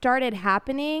first started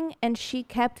happening and she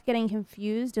kept getting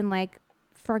confused and like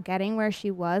forgetting where she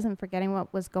was and forgetting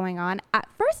what was going on, at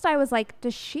first I was like,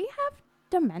 does she have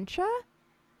dementia?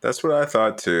 That's what I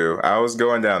thought too. I was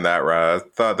going down that route. I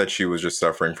thought that she was just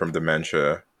suffering from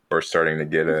dementia or starting to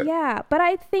get it. Yeah, but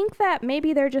I think that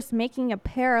maybe they're just making a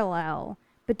parallel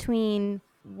between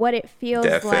what it feels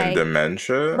death like, and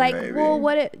dementia, like maybe? well,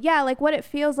 what it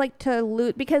feels like to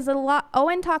lose, because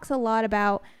Owen talks a lot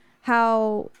about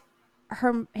how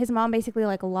his mom basically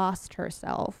like lost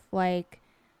herself, like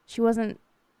she wasn't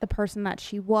the person that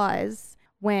she was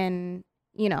when,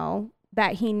 you know,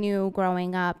 that he knew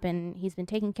growing up, and he's been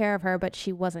taking care of her, but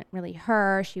she wasn't really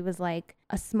her. She was like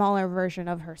a smaller version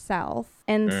of herself.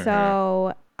 And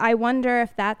so I wonder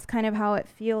if that's kind of how it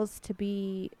feels to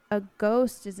be a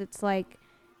ghost, is it's like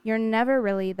you're never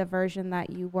really the version that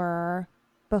you were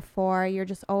before. You're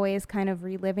just always kind of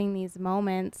reliving these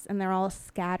moments, and they're all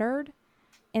scattered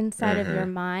inside of your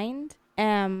mind.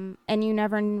 And you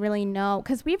never really know,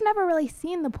 because we've never really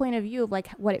seen the point of view of like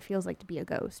what it feels like to be a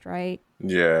ghost, right?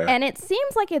 Yeah. And it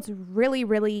seems like it's really,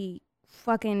 really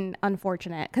fucking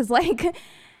unfortunate, because like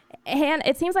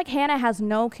it seems like Hannah has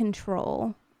no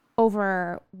control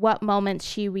over what moments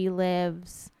she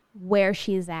relives, where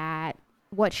she's at,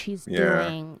 what she's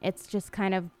doing. It's just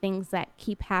kind of things that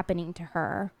keep happening to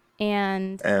her.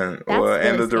 And the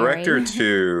really director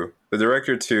too. The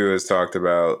director too has talked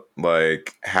about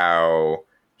like how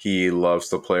he loves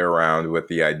to play around with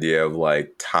the idea of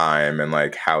like time and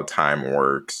like how time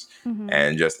works,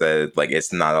 and just that like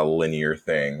it's not a linear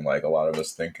thing like a lot of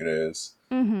us think it is.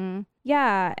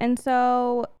 Yeah, and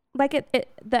so like the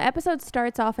episode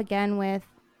starts off again with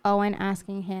Owen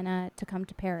asking Hannah to come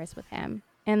to Paris with him,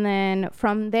 and then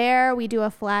from there we do a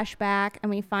flashback and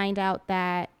we find out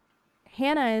that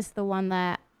Hannah is the one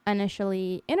that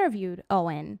initially interviewed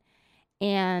Owen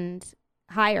and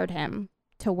hired him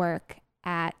to work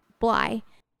at Bly.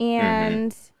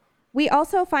 And we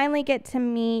also finally get to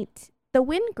meet the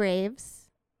Wingraves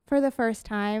for the first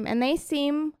time, and they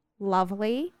seem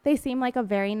lovely. They seem like a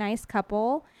very nice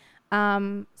couple.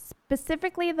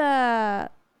 Specifically the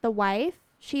wife,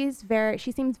 she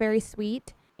seems very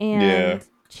sweet, and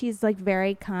she's like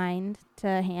very kind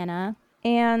to Hannah.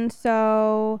 And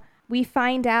so we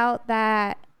find out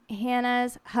that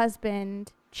Hannah's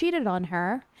husband cheated on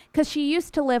her because she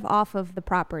used to live off of the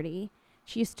property.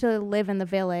 She used to live in the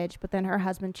village, but then her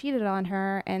husband cheated on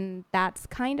her, and that's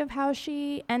kind of how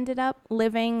she ended up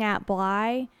living at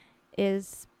Bly.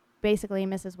 Is basically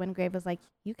Mrs. Wingrave was like,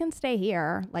 you can stay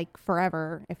here like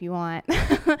forever if you want.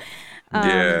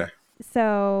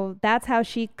 So that's how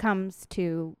she comes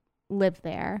to live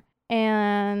there.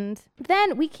 And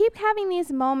then we keep having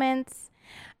these moments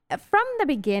from the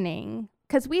beginning,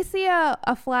 because we see a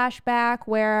flashback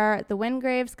where the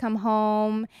Wingraves come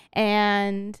home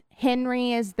and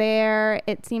Henry is there.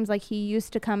 It seems like he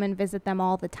used to come and visit them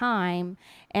all the time.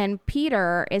 And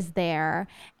Peter is there.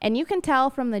 And you can tell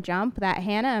from the jump that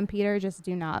Hannah and Peter just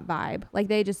do not vibe.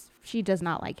 Like she does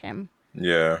not like him.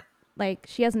 Yeah. Like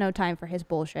she has no time for his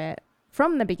bullshit.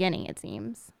 From the beginning, it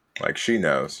seems. Like she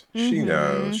knows. She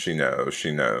knows. She knows.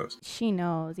 She knows. She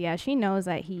knows. Yeah, she knows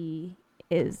that he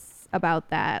is about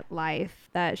that life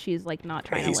that she's like not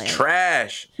trying to live. He's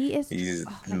trash. He's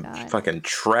fucking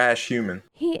trash human.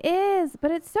 He is,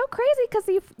 but it's so crazy because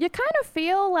you kind of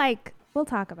feel like, we'll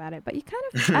talk about it, but you kind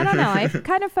of, I don't know, I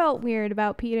kind of felt weird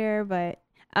about Peter, but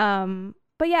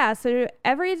yeah, so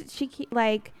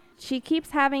she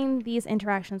keeps having these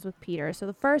interactions with Peter. So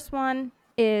the first one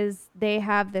is they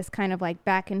have this kind of like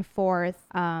back and forth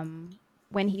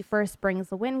when he first brings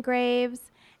the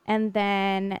Wingraves, and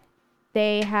then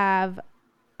they have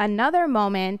another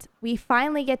moment. We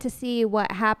finally get to see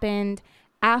what happened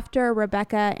after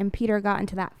Rebecca and Peter got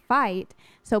into that fight.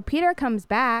 So Peter comes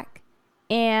back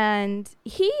and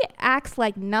he acts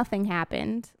like nothing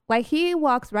happened. Like he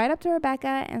walks right up to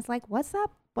Rebecca and is like, what's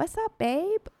up,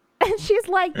 babe? And she's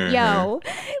like, yo,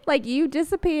 like you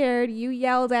disappeared. You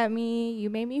yelled at me. You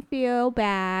made me feel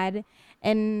bad.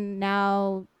 And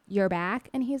now you're back.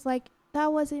 And he's like,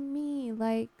 that wasn't me.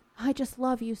 Like, I just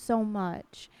love you so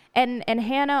much. And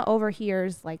Hannah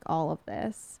overhears like all of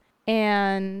this.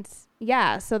 And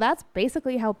yeah, so that's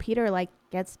basically how Peter like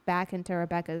gets back into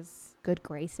Rebecca's good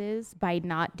graces, by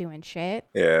not doing shit.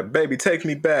 Yeah, baby, take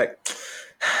me back.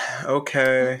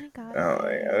 Okay. Oh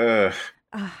my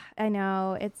God. I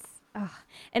know. It's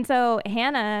and so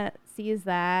Hannah sees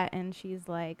that and she's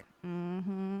like,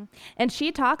 and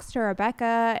she talks to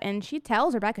Rebecca and she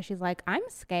tells Rebecca, she's like, I'm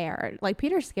scared. Like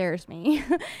Peter scares me.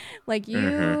 Like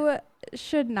you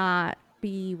should not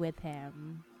be with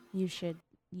him. You should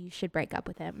break up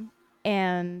with him.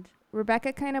 And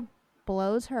Rebecca kind of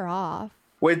blows her off.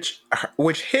 Which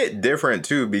hit different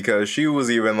too, because she was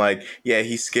even like, yeah,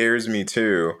 he scares me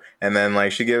too. And then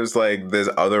like she gives like this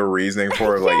other reasoning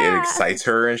for it, like it excites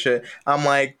her and shit. I'm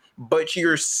like, but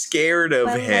you're scared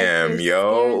of him,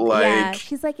 yo. Like yeah,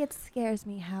 she's like, it scares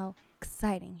me how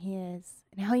exciting he is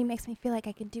and how he makes me feel like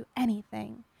I can do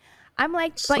anything. I'm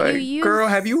like, but like, you use... Girl,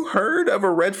 have you heard of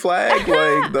a red flag?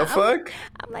 Like the fuck?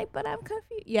 I'm like, but I'm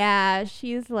confused. Yeah,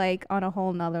 she's like on a whole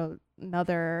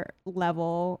another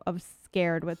level of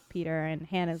scared with Peter, and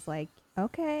Hannah's like,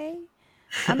 okay,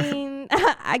 I mean,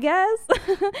 I guess.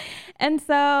 And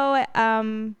so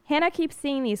Hannah keeps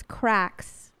seeing these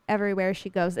cracks everywhere she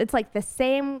goes. It's like the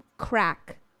same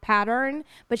crack pattern,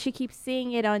 but she keeps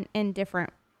seeing it in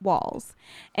different walls.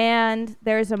 And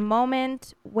there's a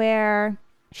moment where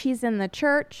she's in the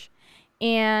church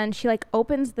and she like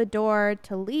opens the door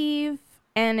to leave,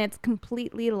 and it's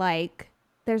completely like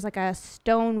there's like a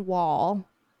stone wall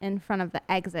in front of the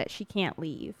exit. She can't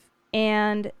leave.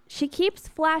 And she keeps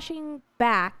flashing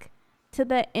back to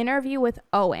the interview with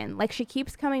Owen. Like, she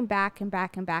keeps coming back and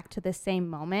back and back to the same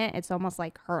moment. It's almost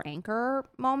like her anchor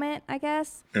moment, I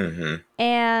guess. Mm-hmm.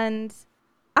 And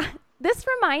this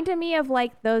reminded me of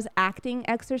like those acting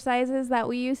exercises that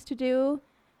we used to do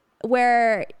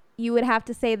where you would have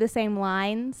to say the same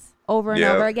lines over and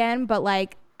over again, but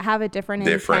like have a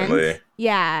differently intent.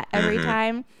 Yeah, every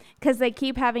time. Because they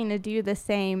keep having to do the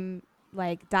same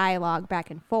like dialogue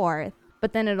back and forth,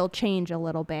 but then it'll change a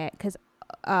little bit because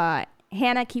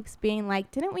Hannah keeps being like,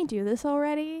 didn't we do this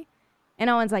already? And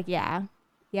Owen's like, yeah,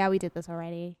 we did this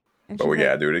already. And but we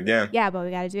gotta do it again. Yeah, but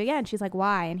we gotta do it again. She's like,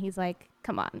 why? And he's like,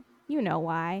 come on, you know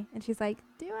why. And she's like,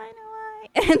 do I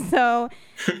know why? And so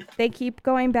they keep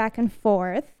going back and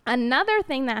forth. Another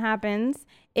thing that happens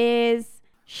is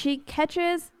she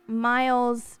catches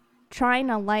Miles trying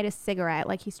to light a cigarette,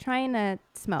 like he's trying to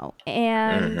smoke.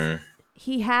 And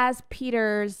he has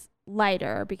Peter's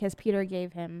lighter because Peter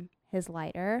gave him his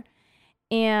lighter.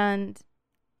 And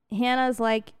Hannah's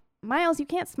like, Miles, you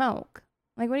can't smoke.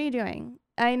 Like, what are you doing?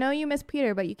 I know you miss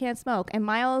Peter, but you can't smoke. And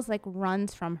Miles like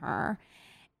runs from her.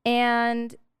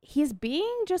 And he's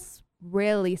being just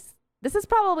really, this is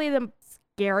probably the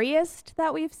scariest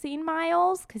that we've seen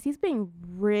Miles because he's being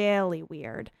really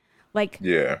weird. Like,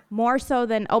 more so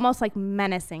than almost like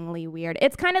menacingly weird.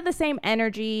 It's kind of the same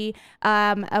energy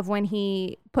of when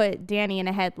he put Danny in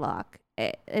a headlock.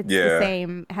 It's the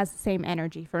same, has the same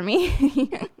energy for me.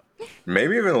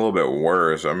 Maybe even a little bit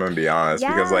worse, I'm gonna be honest,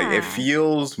 because like it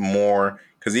feels more,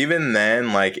 because even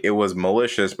then like it was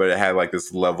malicious, but it had like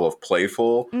this level of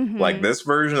playful. Like this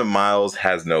version of Miles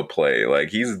has no play. Like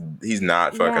he's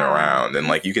not fucking around, and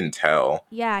like you can tell.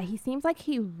 Yeah, he seems like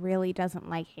he really doesn't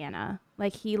like Hannah.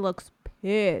 Like he looks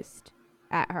pissed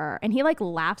at her, and he like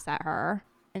laughs at her,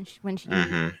 and when she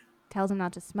tells him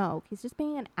not to smoke, he's just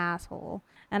being an asshole.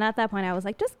 And at that point, I was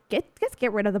like, just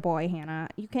get rid of the boy, Hannah.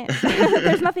 You can't.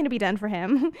 There's nothing to be done for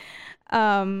him.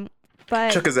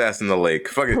 But chuck his ass in the lake.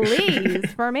 Fuck it.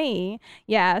 Please, for me.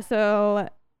 Yeah. So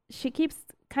she keeps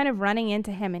kind of running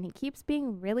into him, and he keeps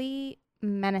being really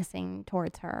menacing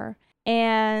towards her.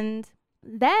 And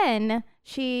then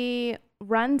she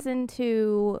runs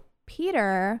into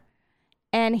Peter,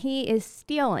 and he is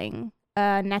stealing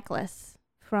a necklace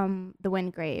from the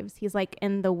Wingraves. He's like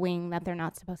in the wing that they're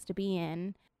not supposed to be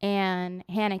in, and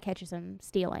Hannah catches him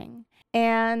stealing.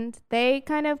 And they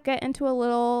kind of get into a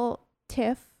little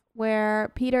tiff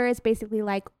where Peter is basically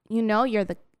like, you know, you're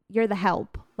the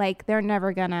help. Like they're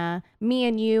never gonna, me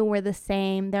and you, we're the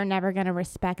same. They're never gonna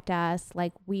respect us.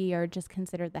 Like we are just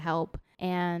considered the help,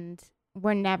 and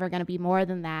we're never gonna be more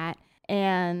than that.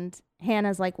 And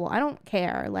Hannah's like, well, I don't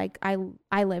care. Like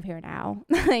I live here now.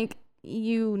 Like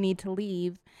you need to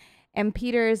leave. And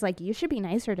Peter is like, you should be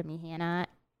nicer to me, Hannah,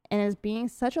 and is being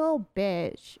such a little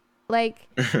bitch. Like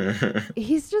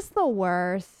he's just the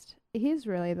worst. He's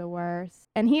really the worst.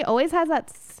 And he always has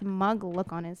that smug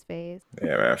look on his face.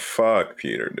 Yeah, man, fuck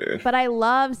Peter, dude. But I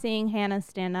love seeing Hannah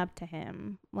stand up to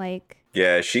him. Like,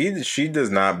 yeah, she does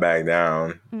not back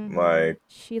down. Like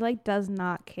she like does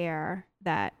not care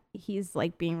that he's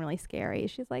like being really scary.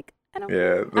 She's like, I don't.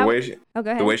 Yeah,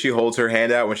 the way she holds her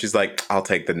hand out when she's like, "I'll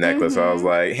take the necklace." I was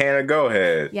like, Hannah, go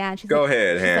ahead. Yeah, and she's go like,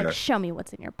 ahead, Hannah. Like, show me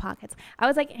what's in your pockets. I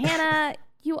was like, Hannah,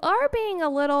 you are being a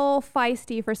little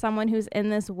feisty for someone who's in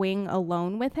this wing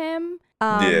alone with him,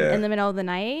 in the middle of the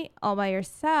night, all by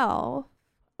yourself.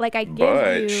 Like I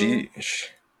give you.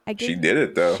 She did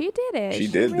it though. She did it. She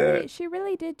did that. She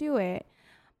really did do it.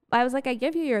 I was like, I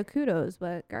give you your kudos,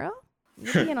 but girl,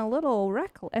 you're being a little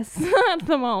reckless at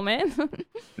the moment.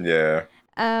 Yeah.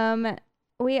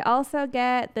 We also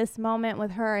get this moment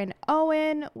with her and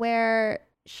Owen where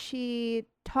she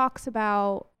talks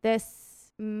about this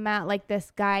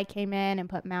this guy came in and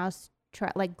put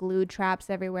glue traps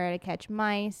everywhere to catch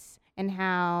mice, and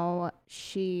how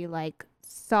she like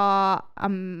saw a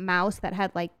mouse that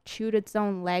had like chewed its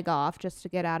own leg off just to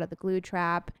get out of the glue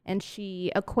trap, and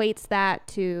she equates that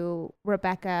to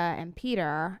Rebecca and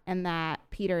Peter, and that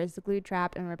Peter is the glue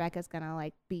trap and Rebecca's gonna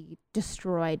like be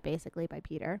destroyed basically by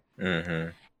Peter.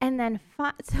 And then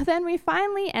so then we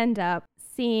finally end up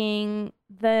seeing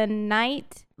the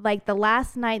night, like the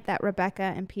last night that Rebecca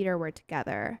and Peter were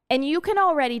together. And you can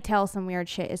already tell some weird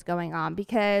shit is going on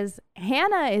because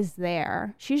Hannah is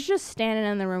there. She's just standing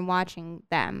in the room watching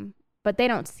them, but they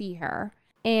don't see her.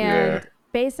 And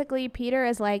basically Peter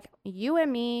is like, you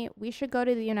and me, we should go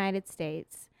to the United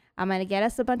States. I'm going to get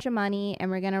us a bunch of money and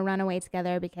we're going to run away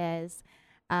together because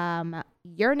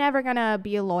you're never going to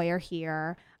be a lawyer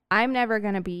here. I'm never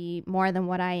going to be more than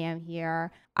what I am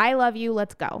here. I love you.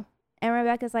 Let's go. And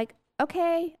Rebecca's like,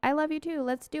 okay, I love you too.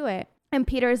 Let's do it. And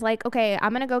Peter's like, okay,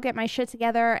 I'm going to go get my shit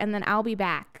together and then I'll be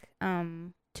back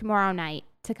tomorrow night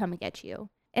to come and get you.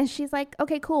 And she's like,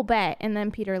 okay, cool, bet. And then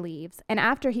Peter leaves. And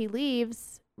after he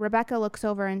leaves, Rebecca looks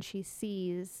over and she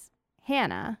sees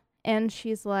Hannah. And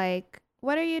she's like,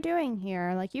 what are you doing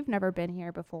here? Like, you've never been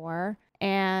here before.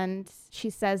 And she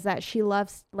says that she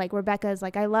loves, like, Rebecca is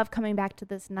like, I love coming back to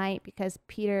this night because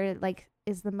Peter, like,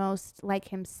 is the most like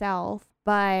himself.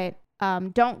 But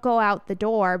don't go out the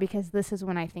door because this is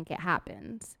when I think it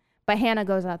happens. But Hannah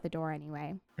goes out the door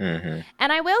anyway. Mm-hmm.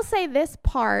 And I will say this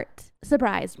part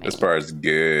surprised me. This part is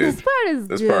good.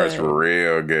 This part's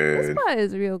real good. This part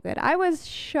is real good. I was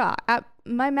shocked.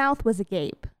 My mouth was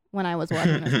agape when I was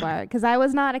watching this part because I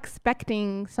was not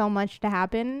expecting so much to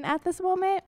happen at this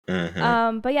moment.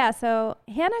 Mm-hmm. But yeah, so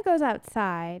Hannah goes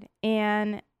outside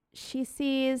and she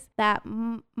sees that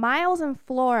Miles and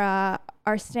Flora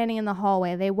are standing in the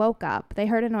hallway. They woke up. They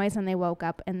heard a noise and they woke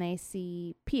up and they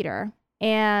see Peter.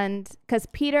 And because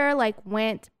Peter like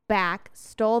went back,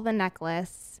 stole the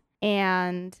necklace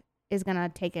and is going to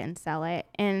take it and sell it.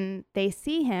 And they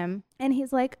see him and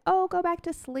he's like, oh, go back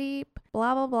to sleep,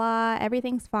 blah, blah, blah.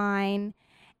 Everything's fine.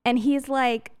 And he's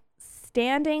like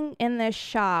standing in this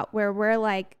shot where we're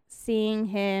like seeing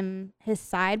his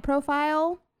side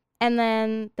profile. And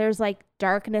then there's like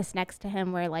darkness next to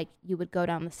him where like you would go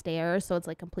down the stairs. So it's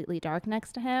like completely dark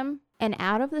next to him. And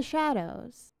out of the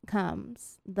shadows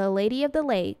comes the Lady of the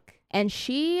Lake. And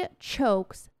she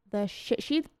chokes the shit.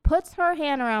 She puts her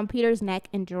hand around Peter's neck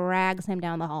and drags him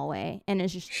down the hallway. And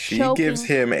is just choking. She gives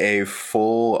him a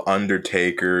full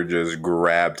Undertaker just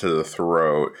grab to the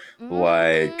throat. Mm-hmm.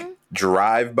 Like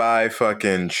drive-by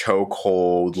fucking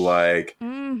chokehold. Like...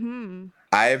 Mm-hmm.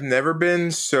 I've never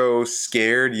been so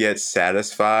scared yet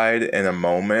satisfied in a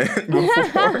moment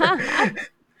before.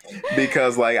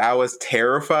 Because, like, I was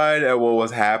terrified at what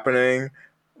was happening,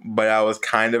 but I was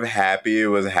kind of happy it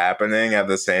was happening at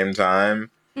the same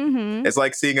time. Mm-hmm. It's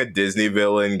like seeing a Disney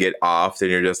villain get offed, and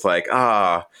you're just like,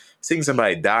 seeing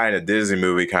somebody die in a Disney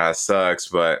movie kind of sucks,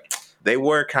 but they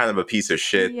were kind of a piece of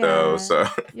shit, though. So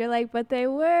you're like, but they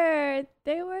were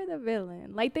the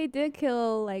villain. Like, they did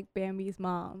kill like Bambi's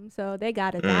mom, so they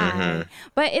gotta die.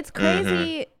 But it's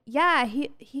crazy. Yeah,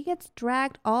 he gets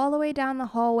dragged all the way down the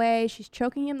hallway. She's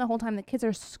choking him the whole time. The kids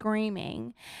are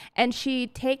screaming, and she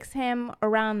takes him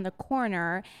around the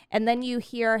corner, and then you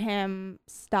hear him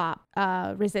stop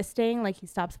resisting, like he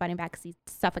stops fighting back because he's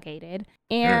suffocated.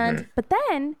 And but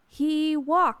then he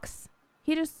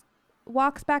just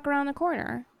walks back around the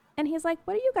corner, and he's like,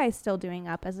 what are you guys still doing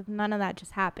up, as if none of that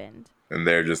just happened? And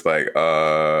they're just like,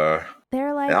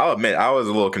 they're like, and I'll admit I was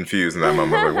a little confused in that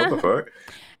moment. Like, what the fuck?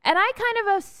 And I kind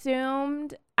of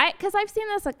assumed, because I've seen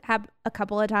this a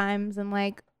couple of times in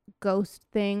like ghost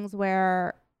things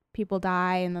where people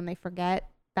die and then they forget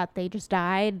that they just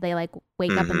died. They like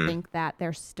wake up and think that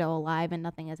they're still alive and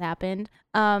nothing has happened.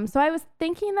 So I was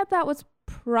thinking that was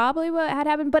probably what had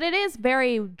happened, but it is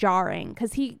very jarring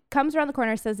because he comes around the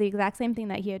corner, says the exact same thing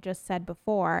that he had just said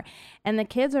before, and the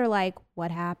kids are like,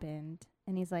 what happened?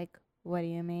 And he's like, what do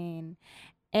you mean?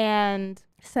 And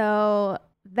so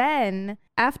then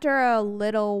after a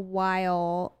little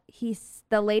while,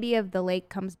 the Lady of the Lake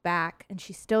comes back and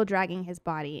she's still dragging his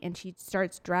body, and she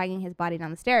starts dragging his body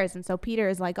down the stairs. And so Peter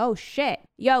is like, oh shit,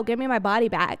 yo, give me my body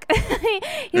back.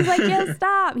 He's like, yo,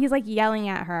 stop. He's like yelling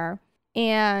at her.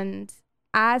 And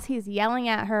as he's yelling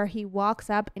at her, he walks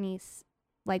up and he's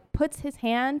like puts his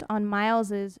hand on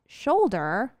Miles's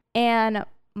shoulder, and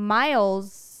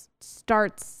Miles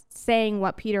starts saying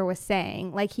what Peter was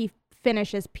saying. Like, he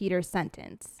finishes Peter's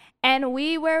sentence. And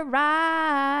we were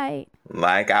right.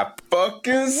 Like I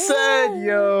fucking said,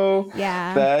 yo.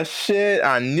 Yeah. That shit.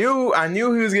 I knew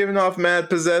he was giving off mad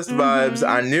possessed vibes.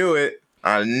 I knew it.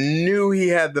 I knew he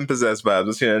had them possessed vibes.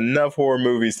 I've seen enough horror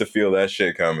movies to feel that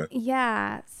shit coming.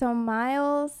 Yeah. So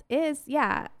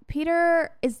Peter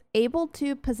is able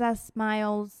to possess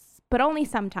Miles, but only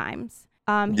sometimes.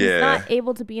 He's not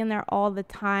able to be in there all the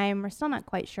time. We're still not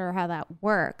quite sure how that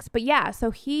works. But yeah,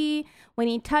 so when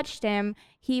he touched him,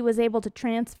 he was able to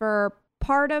transfer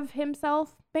part of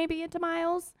himself maybe into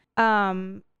Miles.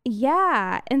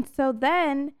 Yeah. And so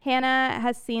then Hannah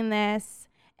has seen this,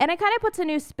 and it kind of puts a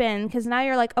new spin, because now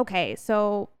you're like, okay,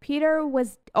 so Peter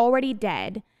was already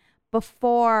dead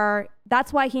before.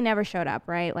 That's why he never showed up,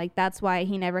 right? Like, that's why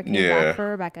he never came back for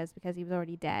Rebecca's, because he was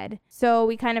already dead. So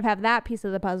we kind of have that piece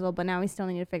of the puzzle, but now we still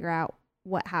need to figure out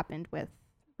what happened with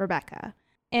Rebecca.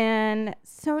 And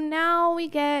so now we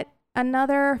get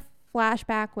another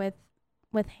flashback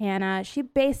with Hannah. She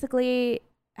basically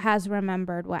has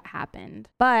remembered what happened,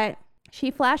 but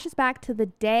she flashes back to the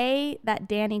day that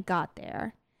Danny got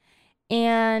there.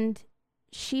 And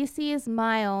she sees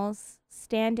Miles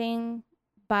standing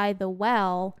by the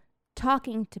well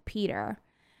talking to Peter.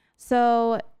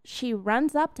 So she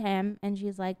runs up to him and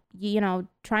she's like,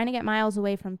 trying to get Miles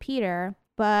away from Peter.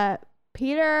 But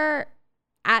Peter,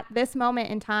 at this moment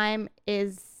in time,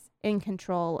 is in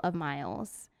control of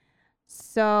Miles.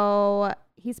 So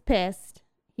he's pissed.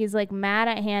 He's like mad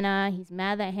at Hannah. He's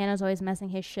mad that Hannah's always messing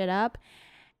his shit up.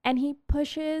 And he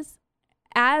pushes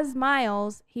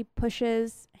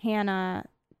Hannah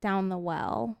down the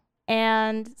well.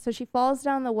 And so she falls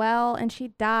down the well and she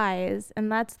dies.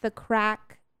 And that's the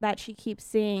crack that she keeps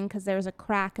seeing, because there's a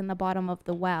crack in the bottom of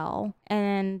the well.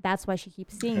 And that's why she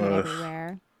keeps seeing it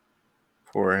everywhere.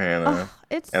 Poor Hannah.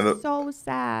 It's so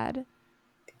sad.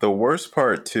 The worst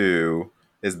part, too,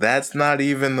 is that's not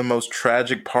even the most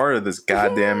tragic part of this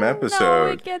goddamn episode.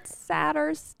 No, it gets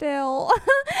sadder still.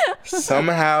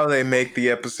 Somehow they make the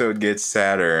episode get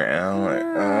sadder. And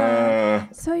I'm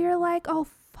like, So you're like, oh,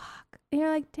 fuck. And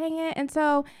you're like, dang it. And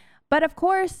so, but of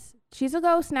course, she's a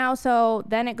ghost now. So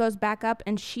then it goes back up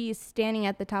and she's standing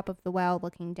at the top of the well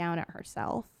looking down at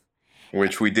herself.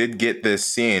 Which we did get this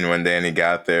scene when Danny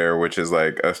got there, which is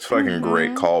like a fucking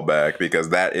great callback, because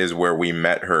that is where we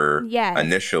met her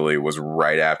initially, was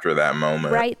right after that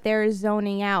moment. Right there,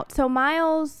 zoning out. So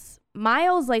Miles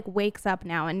like wakes up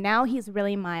now, and now he's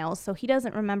really Miles, so he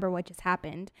doesn't remember what just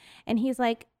happened. And he's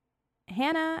like,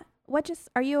 Hannah,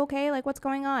 are you okay? Like, what's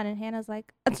going on? And Hannah's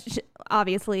like,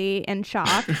 obviously in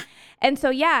shock. And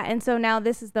so now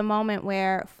this is the moment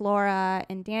where Flora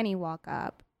and Danny walk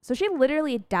up. So she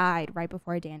literally died right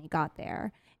before Danny got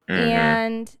there.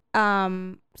 And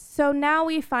so now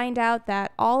we find out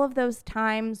that all of those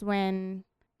times when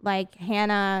like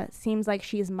Hannah seems like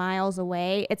she's miles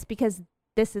away, it's because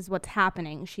this is what's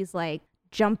happening. She's like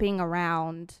jumping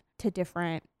around to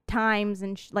different times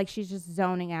and she's just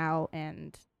zoning out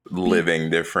and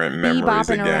living different memories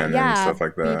again and stuff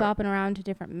like that. Bebopping around to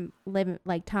different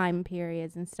time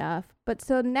periods and stuff. But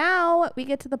so now we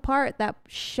get to the part that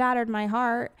shattered my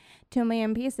heart to a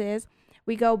million pieces.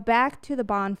 We go back to the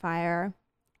bonfire,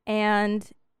 and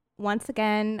once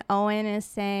again, Owen is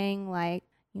saying like,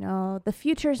 the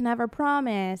future's never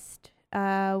promised.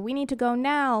 We need to go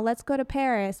now. Let's go to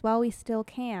Paris while we still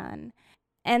can.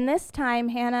 And this time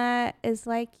Hannah is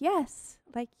like, yes,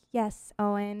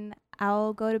 Owen,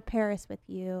 I'll go to Paris with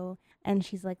you. And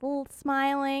she's like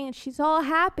smiling and she's all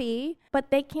happy, but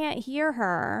they can't hear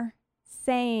her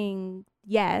saying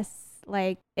yes.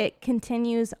 Like it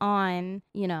continues on,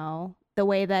 the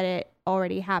way that it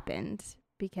already happened,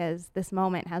 because this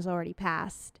moment has already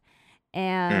passed.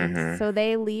 And so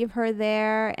they leave her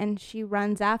there and she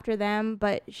runs after them,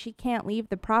 but she can't leave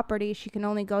the property. She can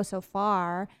only go so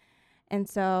far. And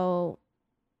so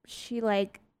she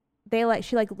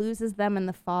loses them in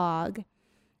the fog.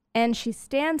 And she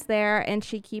stands there and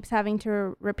she keeps having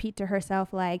to repeat to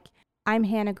herself, like, I'm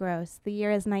Hannah Gross. The year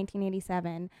is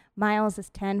 1987. Miles is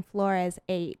 10. Flora is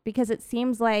 8. Because it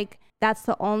seems like that's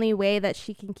the only way that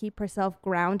she can keep herself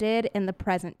grounded in the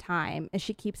present time. Is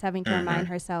she keeps having to remind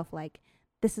herself, like,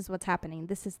 this is what's happening.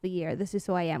 This is the year. This is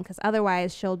who I am. Because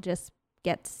otherwise she'll just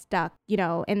get stuck,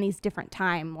 in these different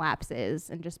time lapses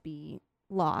and just be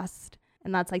lost.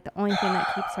 And that's like the only thing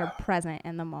that keeps her present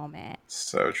in the moment.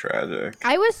 So tragic.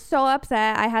 I was so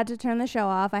upset. I had to turn the show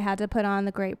off. I had to put on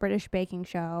the Great British Baking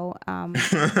Show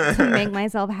to make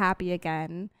myself happy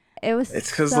again.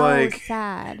 It's so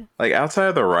sad. Like outside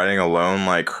of the writing alone,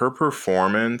 like her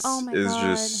performance is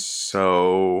just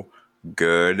so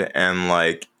good, and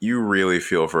like you really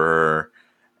feel for her,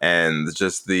 and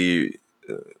just the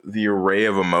array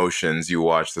of emotions you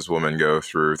watch this woman go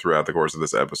throughout the course of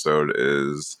this episode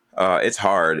is it's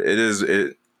hard. It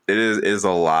is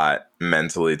a lot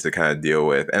mentally to kind of deal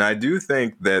with. And I do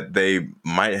think that they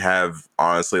might have,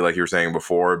 honestly, like you were saying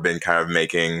before, been kind of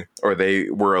making, or they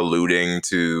were alluding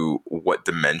to what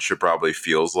dementia probably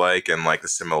feels like and like the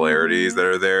similarities that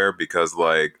are there, because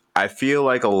like I feel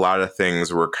like a lot of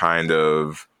things were kind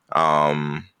of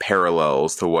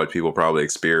parallels to what people probably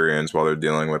experience while they're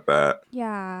dealing with that.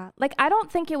 Yeah. Like, I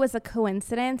don't think it was a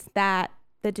coincidence that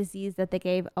the disease that they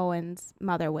gave Owen's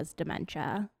mother was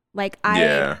dementia. Like,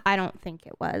 I don't think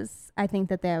it was. I think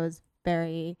that was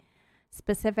very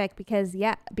specific because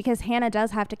Hannah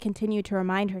does have to continue to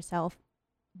remind herself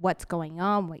what's going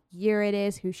on, what year it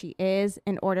is, who she is,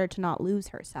 in order to not lose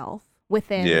herself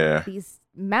within these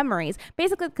memories.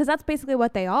 Basically, because that's basically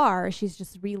what they are. She's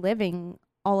just reliving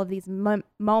all of these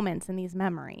moments and these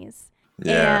memories.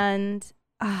 Yeah. And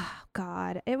oh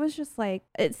God, it was just like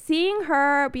seeing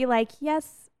her be like,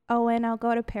 yes, Owen, I'll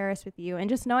go to Paris with you.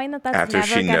 And just knowing that that's after never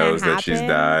she knows that she's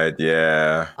died.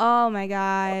 Yeah. Oh my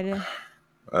God.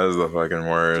 That is the fucking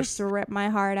worst. Just rip my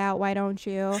heart out. Why don't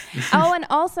you? Oh, and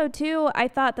also too, I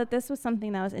thought that this was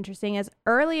something that was interesting. Is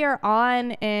earlier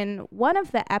on in one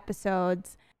of the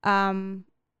episodes, one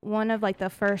of like the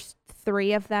first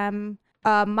 3 of them,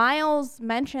 Miles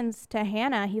mentions to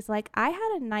Hannah, he's like, I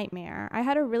had a nightmare. I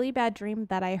had a really bad dream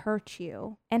that I hurt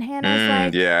you. And Hannah's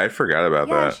like, yeah, I forgot about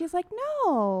that. She's like,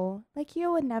 no, like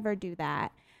you would never do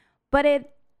that. But it's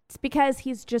because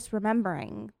he's just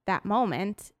remembering that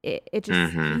moment. It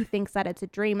just, he thinks that it's a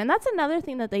dream. And that's another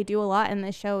thing that they do a lot in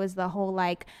this show is the whole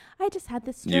like, I just had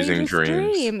this strangest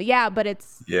dream. Yeah, but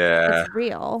it's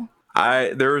real.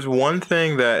 There's one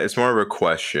thing that it's more of a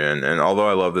question, and although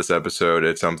I love this episode,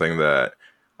 it's something that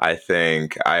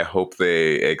I hope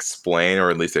they explain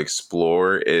or at least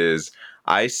explore is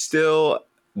I still,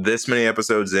 this many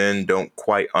episodes in, don't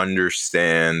quite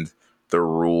understand the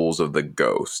rules of the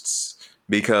ghosts.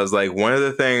 Because like one of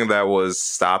the things that was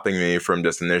stopping me from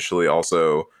just initially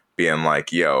also being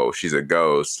like, yo, she's a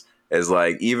ghost, is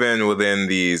like even within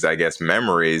these, I guess,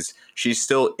 memories, she's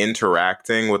still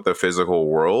interacting with the physical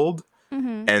world.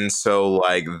 Mm-hmm. And so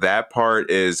like that part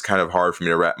is kind of hard for me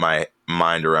to wrap my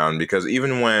mind around, because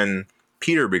even when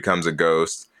Peter becomes a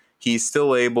ghost, he's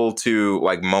still able to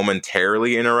like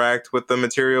momentarily interact with the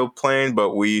material plane,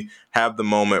 but we have the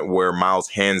moment where Miles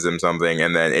hands him something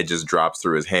and then it just drops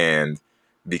through his hand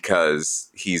because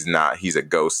he's a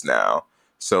ghost now.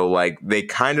 So like they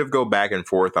kind of go back and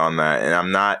forth on that, and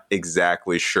I'm not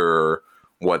exactly sure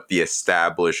what the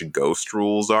established ghost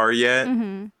rules are yet.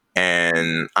 Mm-hmm.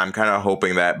 And I'm kind of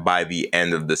hoping that by the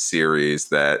end of the series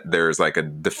that there's like a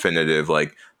definitive,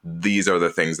 like, these are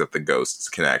the things that the ghosts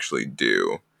can actually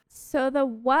do. So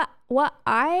what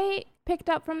I picked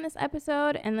up from this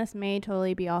episode, and this may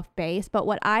totally be off base, but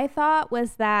what I thought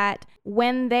was that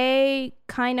when they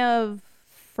kind of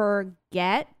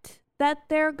forget that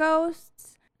they're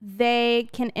ghosts, they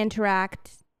can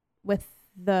interact with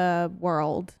the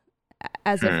world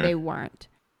as if they weren't.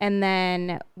 And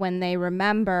then when they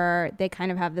remember, they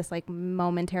kind of have this like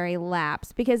momentary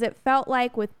lapse, because it felt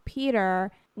like with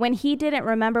Peter, when he didn't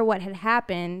remember what had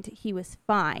happened, he was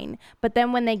fine. But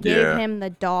then when they gave him the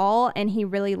doll and he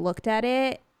really looked at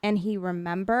it and he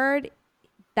remembered,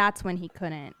 that's when he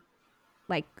couldn't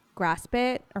like grasp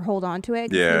it or hold on to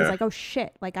it. Yeah. He was like, oh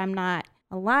shit, like I'm not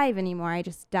alive anymore. I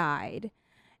just died.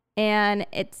 And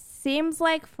it seems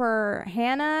like for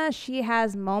Hannah, she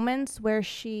has moments where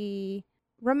she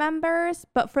remembers,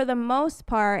 but for the most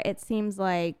part it seems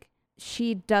like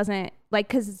she doesn't, like,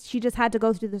 because she just had to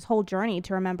go through this whole journey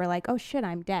to remember like, oh shit,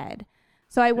 I'm dead.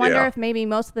 So I wonder if maybe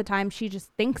most of the time she just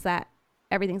thinks that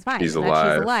everything's fine, she's that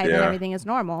alive, she's alive and everything is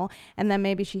normal, and then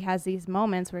maybe she has these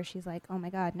moments where she's like, oh my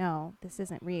god, no, this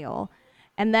isn't real,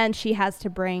 and then she has to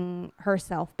bring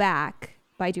herself back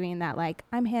by doing that like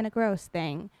I'm Hannah Gross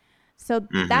thing. So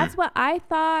that's what I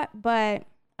thought, but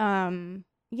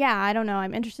yeah, I don't know.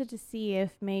 I'm interested to see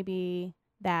if maybe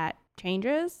that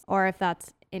changes or if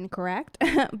that's incorrect.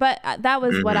 But that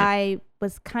was what I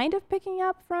was kind of picking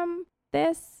up from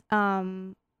this.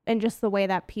 And just the way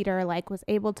that Peter like was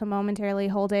able to momentarily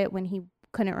hold it when he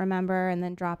couldn't remember and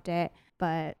then dropped it.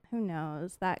 But who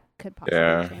knows? That could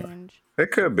possibly change.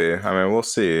 It could be. I mean, we'll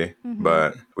see.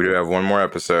 But we do have one more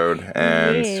episode,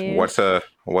 and what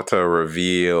a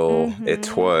reveal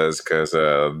it was, because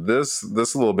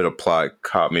this little bit of plot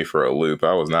caught me for a loop.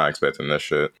 I was not expecting this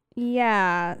shit.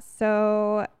 Yeah.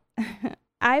 So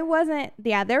I wasn't.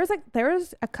 Yeah, there was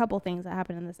a couple things that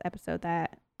happened in this episode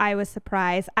that I was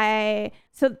surprised.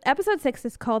 So episode 6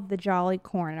 is called The Jolly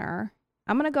Corner.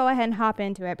 I'm going to go ahead and hop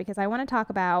into it because I want to talk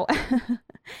about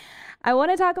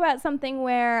something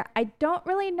where I don't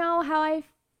really know how I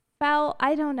felt.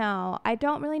 I don't know. I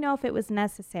don't really know if it was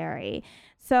necessary.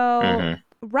 So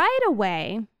right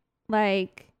away,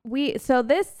 so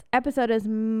this episode is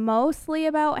mostly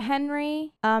about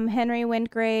Henry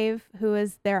Windgrave, who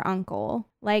is their uncle.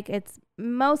 Like, it's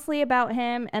mostly about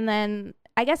him, and then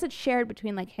I guess it's shared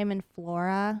between like him and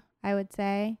Flora, I would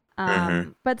say.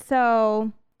 But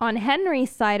so on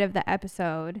Henry's side of the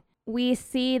episode, we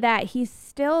see that he's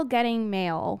still getting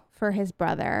mail for his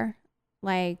brother.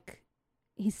 Like,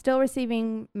 he's still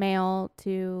receiving mail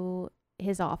to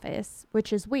his office,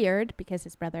 which is weird because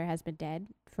his brother has been dead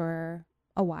for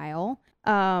a while.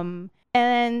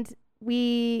 And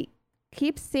we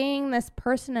keep seeing this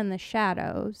person in the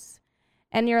shadows.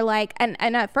 And you're like, and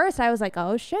at first I was like,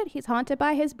 oh shit, he's haunted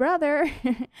by his brother.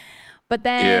 But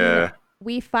then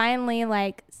we finally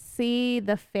like see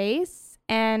the face,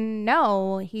 and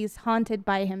no, he's haunted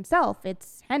by himself.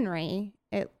 It's Henry.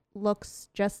 It looks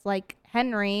just like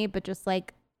Henry, but just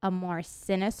like a more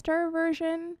sinister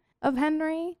version of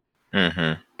Henry.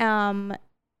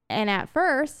 And at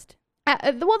first,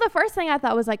 the first thing I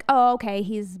thought was like, oh, okay,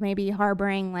 he's maybe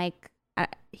harboring like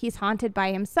he's haunted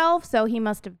by himself, so he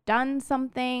must have done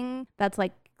something that's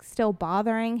like still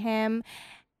bothering him.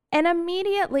 And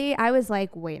immediately I was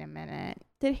like, wait a minute,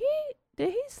 did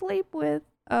he sleep with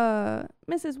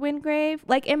Mrs. Wingrave?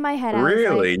 Like in my head, I was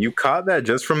really? like, You caught that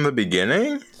just from the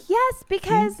beginning? yes,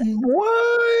 because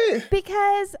what?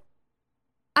 Because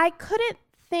I couldn't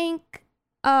think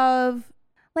of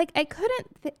I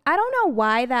don't know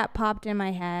why that popped in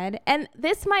my head. And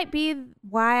this might be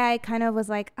why I kind of was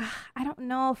like, I don't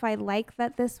know if I like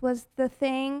that this was the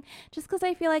thing, just because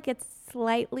I feel like it's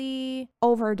slightly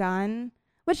overdone,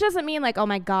 which doesn't mean like, oh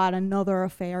my God, another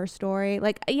affair story.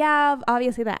 Like, yeah,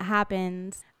 obviously that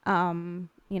happens, in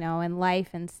life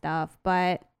and stuff,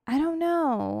 but I don't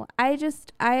know. I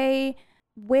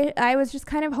was just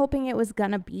kind of hoping it was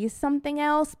gonna be something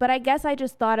else, but I guess I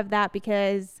just thought of that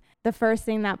because the first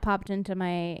thing that popped into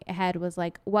my head was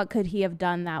like, what could he have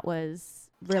done that was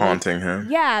really haunting him?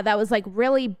 Yeah, that was like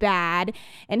really bad.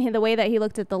 And the way that he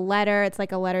looked at the letter, it's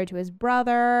like a letter to his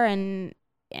brother, and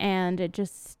it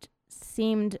just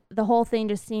seemed, the whole thing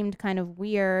just seemed kind of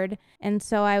weird. And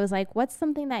so I was like, what's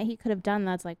something that he could have done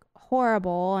that's like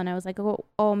horrible? And I was like,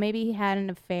 oh, maybe he had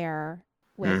an affair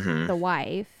with the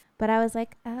wife. But I was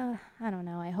like, I don't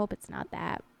know. I hope it's not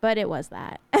that. But it was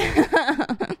that.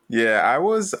 Yeah, I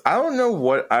don't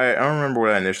know I don't remember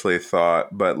what I initially thought,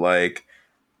 but like,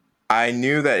 I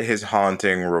knew that his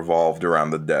haunting revolved around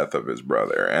the death of his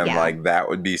brother. And like, that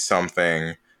would be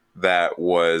something that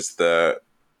was the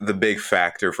big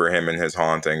factor for him in his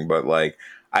haunting. But like,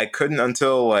 I couldn't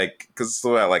until like, because it's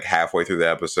still at like halfway through the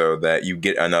episode that you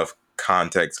get enough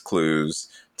context clues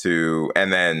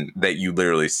and then that you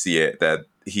literally see it, that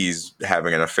he's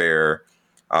having an affair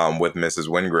with Mrs.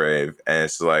 Wingrave, and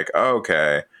it's like, oh,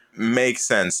 okay, makes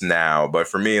sense now. But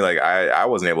for me, like, I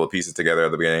wasn't able to piece it together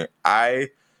at the beginning. I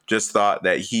just thought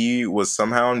that he was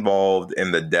somehow involved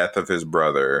in the death of his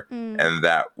brother, and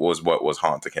that was what was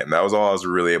haunting him. That was all I was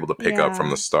really able to pick up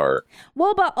from the start.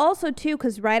 Well, but also too,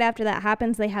 because right after that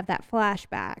happens, they have that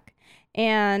flashback,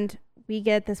 and we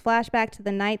get this flashback to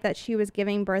the night that she was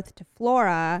giving birth to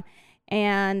Flora.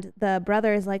 And the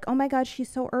brother is like, oh my God, she's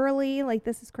so early. Like,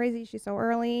 this is crazy. She's so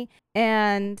early.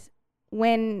 And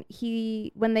when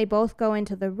they both go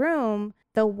into the room,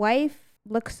 the wife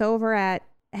looks over at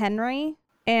Henry,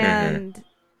 and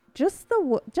just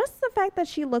the fact that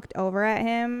she looked over at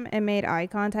him and made eye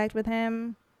contact with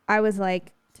him, I was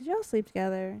like, did y'all sleep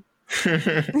together?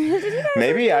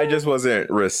 Maybe I just wasn't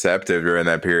receptive during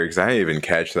that period because I didn't even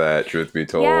catch that, truth be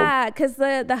told. Yeah, because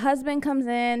the husband comes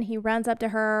in, he runs up to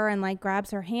her and like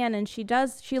grabs her hand, and she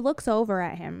looks over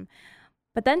at him,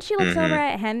 but then she looks over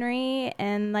at Henry,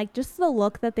 and like just the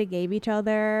look that they gave each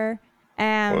other,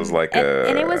 and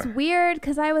it was weird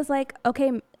because I was like,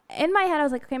 okay. In my head, I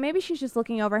was like, okay, maybe she's just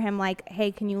looking over him like, hey,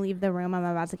 can you leave the room? I'm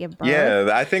about to give birth. Yeah,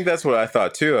 I think that's what I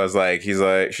thought too. I was like, she's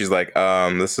like,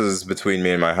 this is between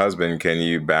me and my husband. Can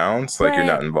you bounce? Like, you're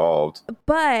not involved.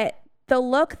 But the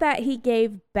look that he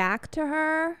gave back to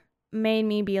her made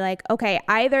me be like, okay,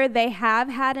 either they have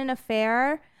had an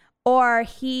affair or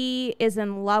he is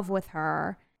in love with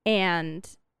her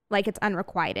and like it's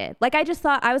unrequited. Like, I just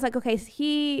thought, I was like, okay, so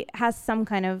he has some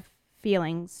kind of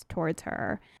feelings towards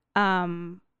her.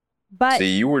 But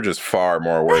see, you were just far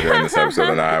more aware during this episode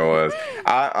than I was.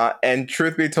 And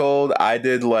truth be told, I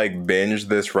did like binge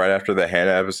this right after the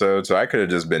Hannah episode, so I could have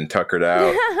just been tuckered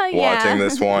out watching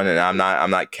this one, and I'm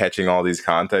not catching all these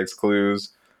context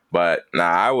clues. But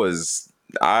I was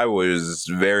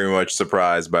very much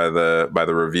surprised by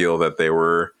the reveal that they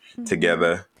were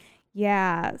together.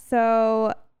 Yeah.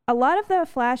 So a lot of the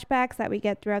flashbacks that we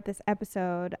get throughout this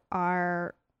episode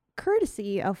are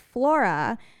courtesy of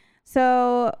Flora.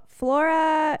 So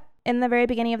Flora, in the very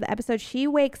beginning of the episode, she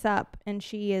wakes up and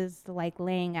she is like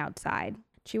laying outside.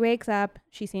 She wakes up.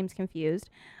 She seems confused.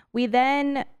 We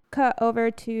then cut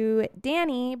over to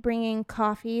Danny bringing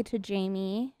coffee to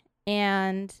Jamie,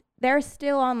 and they're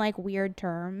still on like weird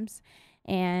terms.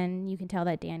 And you can tell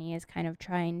that Danny is kind of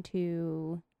trying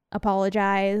to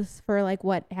apologize for like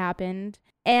what happened.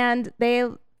 And they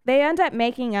end up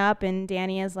making up, and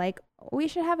Danny is like, we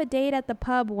should have a date at the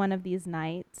pub one of these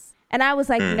nights. And I was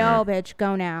like, no, bitch,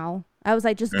 go now. I was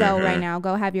like, just go right now.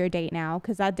 Go have your date now,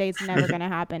 because that date's never going to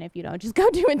happen if you don't just go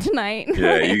do it tonight.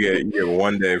 Yeah, you get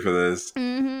one day for this.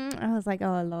 I was like,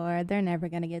 oh, Lord, they're never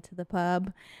going to get to the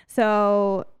pub.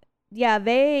 So, yeah,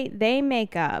 they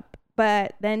make up.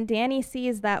 But then Danny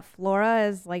sees that Flora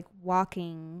is like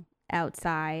walking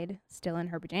outside, still in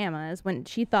her pajamas, when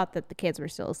she thought that the kids were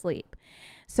still asleep.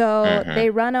 So they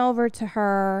run over to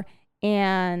her,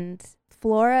 and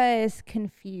Flora is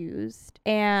confused.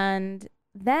 And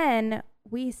then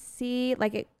we see,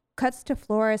 like, it cuts to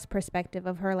Flora's perspective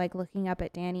of her, like, looking up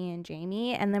at Danny and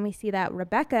Jamie. And then we see that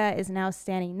Rebecca is now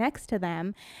standing next to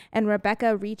them. And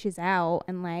Rebecca reaches out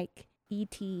and, like,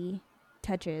 E.T.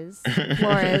 touches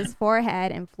Flora's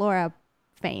forehead, and Flora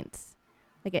faints.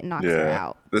 Like, it knocks her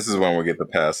out. This is when we get the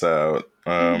pass out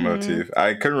motif.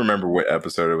 I couldn't remember what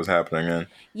episode it was happening in.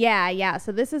 Yeah.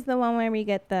 So this is the one where we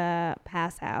get the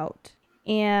pass out.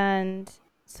 And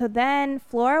so then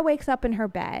Flora wakes up in her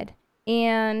bed,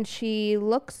 and she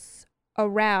looks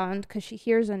around because she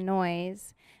hears a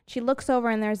noise. She looks over,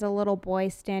 and there's a little boy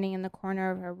standing in the corner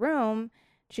of her room.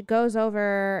 She goes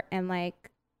over and,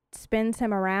 like, spins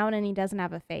him around, and he doesn't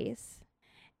have a face.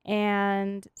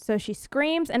 And so she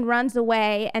screams and runs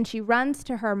away, and she runs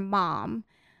to her mom.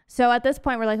 So at this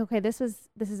point, we're like, okay, this is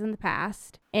in the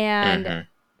past. And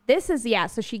this is,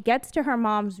 so she gets to her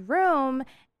mom's room,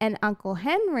 and Uncle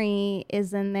Henry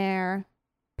is in there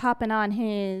popping on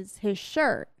his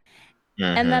shirt.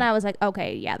 And then I was like,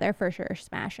 okay, yeah, they're for sure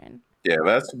smashing. Yeah,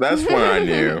 that's when I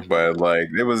knew. But, like,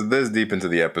 it was this deep into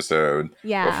the episode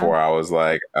before I was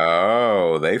like,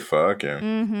 oh, they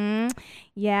fucking.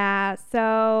 Yeah,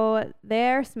 so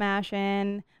they're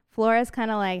smashing. Flora's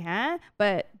kind of like, huh?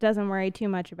 But doesn't worry too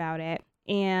much about it.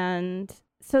 And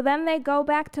so then they go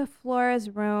back to Flora's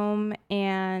room,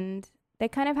 and they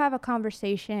kind of have a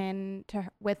conversation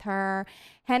with her.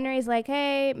 Henry's like,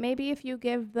 hey, maybe if you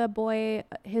give the boy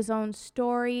his own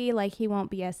story, like, he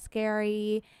won't be as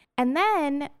scary. And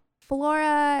then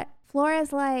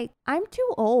Flora's like, I'm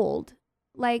too old,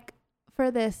 like,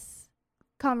 for this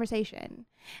conversation.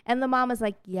 And the mom is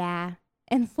like, yeah.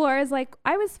 And Flora's like,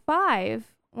 I was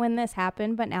 5 when this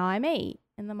happened, but now I'm 8.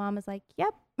 And the mom is like,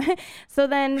 yep. So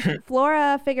then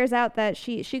Flora figures out that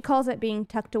she calls it being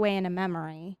tucked away in a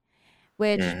memory,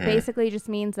 which basically just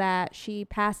means that she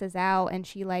passes out and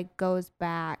she, like, goes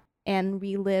back and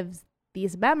relives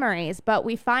these memories. But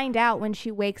we find out when she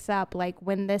wakes up, like,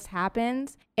 when this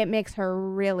happens, it makes her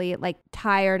really, like,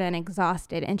 tired and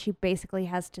exhausted, and she basically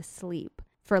has to sleep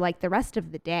for, like, the rest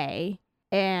of the day.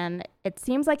 And it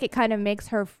seems like it kind of makes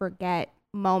her forget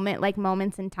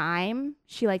moments in time.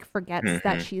 She, like, forgets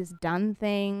that she's done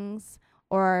things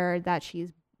or that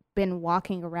she's been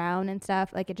walking around and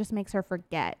stuff. Like, it just makes her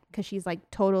forget because she's, like,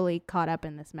 totally caught up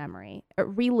in this memory.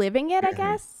 Reliving it, I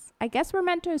guess. I guess we're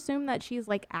meant to assume that she's,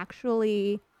 like,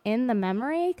 actually in the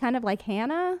memory, kind of like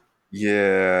Hannah.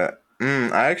 Yeah.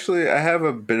 I have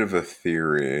a bit of a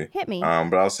theory. Hit me.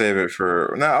 But I'll save it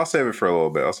for a little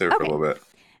bit.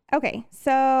 Okay,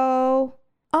 so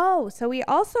we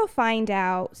also find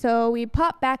out, so we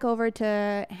pop back over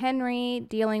to Henry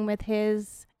dealing with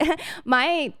his,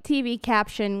 my TV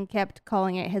caption kept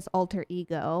calling it his alter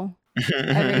ego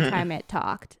every time it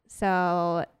talked.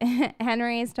 So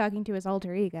Henry is talking to his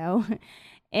alter ego,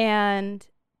 and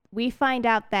we find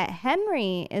out that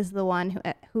Henry is the one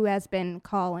who has been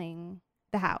calling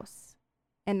the house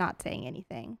and not saying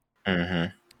anything.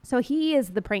 So he is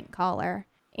the prank caller.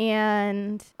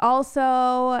 And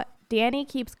also, Danny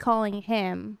keeps calling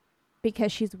him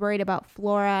because she's worried about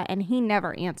Flora, and he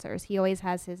never answers. He always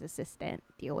has his assistant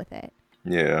deal with it.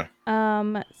 Yeah.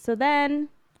 So then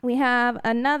we have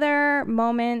another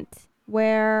moment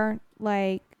where,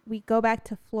 like, we go back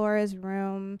to Flora's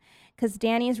room because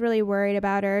Danny's really worried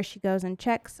about her. She goes and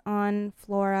checks on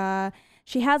Flora.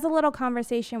 She has a little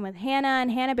conversation with Hannah,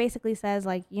 and Hannah basically says,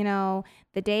 like, you know,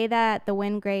 the day that the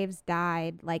Wingraves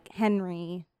died, like,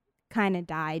 Henry kind of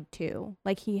died too.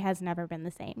 Like, he has never been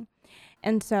the same.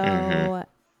 And so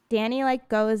Danny, like,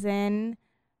 goes in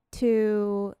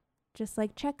to just,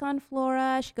 like, check on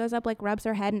Flora. She goes up, like, rubs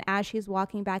her head, and as she's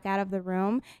walking back out of the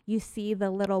room, you see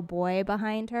the little boy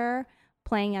behind her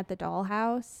playing at the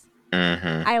dollhouse.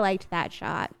 I liked that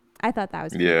shot. I thought that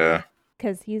was cute.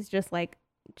 Because he's just, like,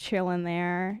 chilling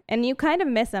there, and you kind of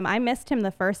miss him. I missed him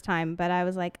the first time, but I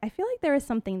was like, I feel like there was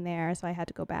something there, so I had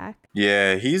to go back.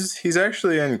 Yeah, he's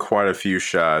actually in quite a few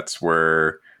shots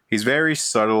where he's very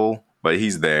subtle, but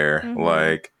he's there.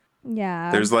 Like,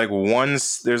 there's one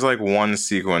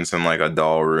sequence in, like, a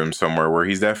doll room somewhere where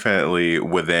he's definitely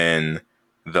within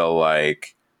the,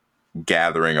 like,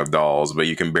 gathering of dolls, but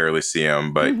you can barely see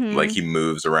him, but like, he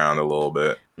moves around a little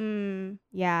bit.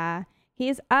 Yeah,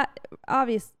 he's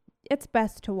obvious. It's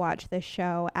best to watch this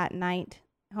show at night,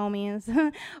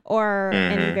 homies, or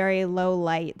in very low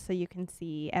light so you can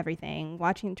see everything.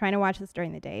 Trying to watch this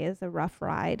during the day is a rough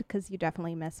ride because you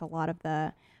definitely miss a lot of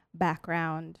the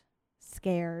background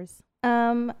scares.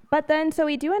 But then, so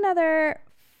we do another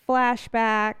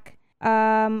flashback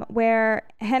where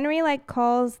Henry like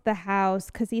calls the house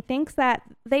because he thinks that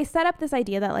they set up this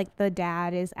idea that like the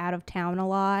dad is out of town a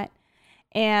lot.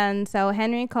 And so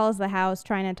Henry calls the house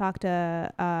trying to talk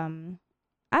to, I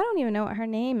don't even know what her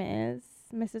name is,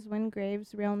 Mrs.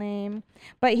 Wingrave's real name.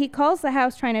 But he calls the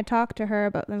house trying to talk to her,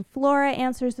 but then Flora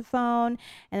answers the phone,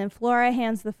 and then Flora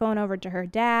hands the phone over to her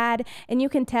dad. And you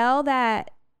can tell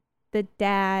that the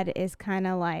dad is kind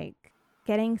of like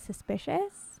getting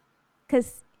suspicious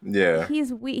because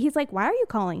he's like, why are you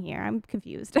calling here? I'm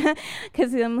confused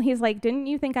because he's like, didn't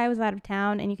you think I was out of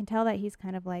town? And you can tell that he's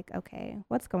kind of like, okay,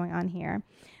 what's going on here?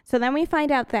 So then we find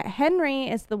out that Henry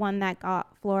is the one that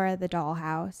got Flora the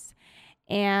dollhouse.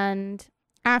 And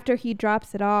after he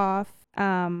drops it off,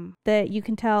 you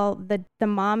can tell the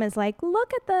mom is like,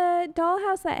 look at the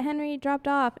dollhouse that Henry dropped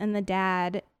off. And the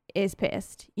dad is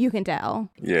pissed. You can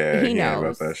tell. Yeah, he knows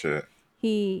about that shit.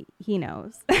 He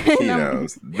knows. He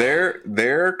knows.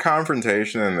 Their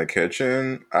confrontation in the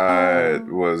kitchen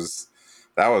was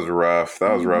rough.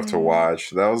 That was rough to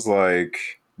watch. That was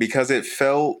like, because it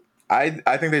felt, I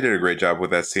think they did a great job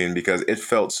with that scene because it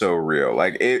felt so real.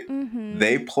 Like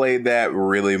they played that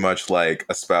really much like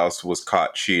a spouse was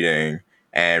caught cheating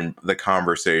and the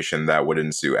conversation that would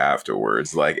ensue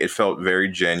afterwards. Like it felt very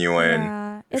genuine.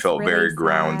 Yeah, it felt really very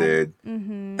grounded.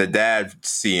 The dad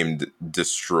seemed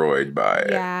destroyed by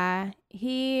it.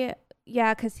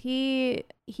 Yeah, because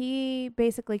he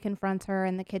basically confronts her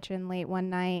in the kitchen late one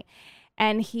night,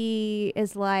 and he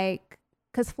is like,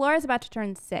 because Flora's about to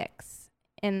turn 6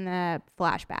 in the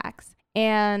flashbacks,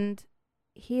 and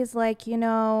he's like,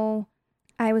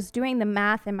 I was doing the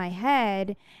math in my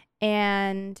head,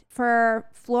 and for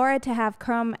Flora to have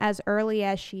come as early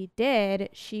as she did,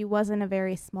 she wasn't a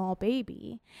very small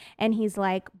baby. And he's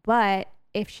like, but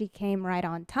if she came right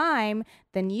on time,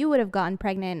 then you would have gotten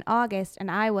pregnant in August and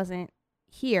I wasn't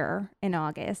here in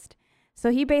August.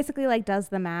 So he basically like does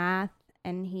the math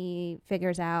and he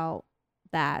figures out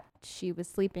that she was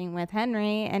sleeping with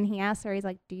Henry, and he asks her, he's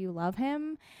like, do you love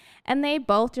him? And they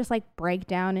both just like break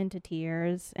down into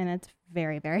tears, and it's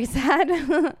very, very sad.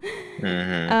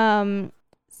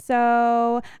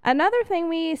 So another thing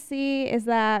we see is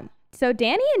that, so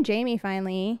Danny and Jamie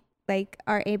finally like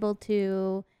are able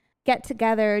to get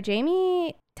together.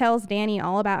 Jamie tells Danny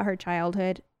all about her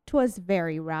childhood. It was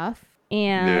very rough,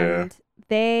 and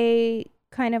they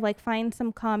kind of like find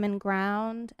some common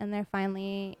ground, and they're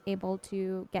finally able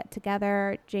to get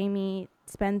together. Jamie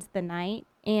spends the night,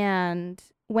 and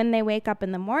when they wake up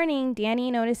in the morning,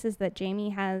 Danny notices that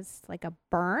Jamie has like a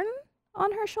burn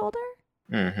on her shoulder,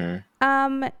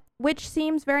 which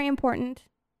seems very important.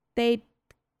 They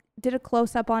did a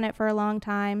close-up on it for a long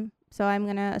time, so I'm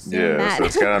gonna assume that. So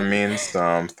it's gotta mean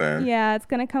something. Yeah, it's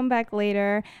gonna come back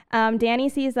later. Danny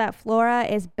sees that Flora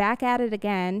is back at it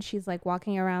again. She's like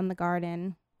walking around the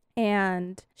garden,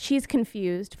 and she's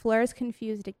confused. Flora's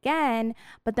confused again,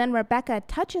 but then Rebecca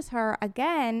touches her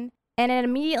again, and it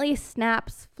immediately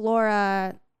snaps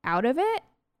Flora out of it.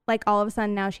 Like all of a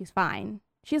sudden now she's fine.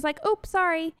 She's like, "Oops,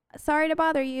 sorry to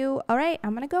bother you. All right,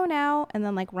 I'm gonna go now," and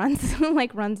then like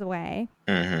runs away.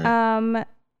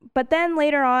 But then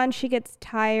later on, she gets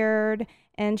tired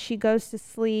and she goes to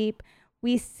sleep.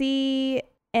 We see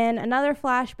in another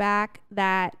flashback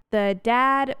that the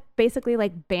dad basically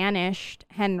like banished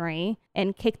Henry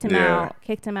and kicked him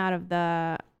out of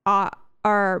the,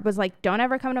 or was like, don't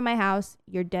ever come to my house.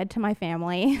 You're dead to my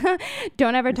family.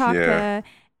 Don't ever talk to,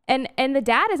 and the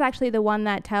dad is actually the one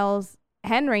that tells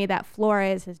Henry that Flora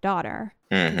is his daughter.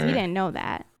 He didn't know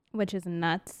that, which is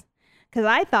nuts. Because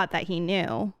I thought that he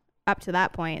knew up to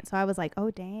that point. So I was like,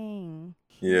 oh, dang.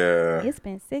 Yeah. It's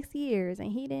been 6 years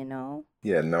and he didn't know.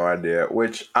 Yeah, no idea.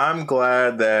 Which I'm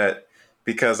glad that,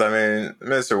 because I mean,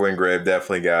 Mr. Wingrave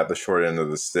definitely got the short end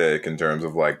of the stick in terms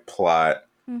of like plot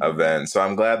events. So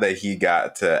I'm glad that he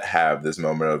got to have this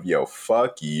moment of, yo,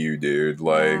 fuck you, dude.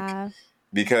 Like,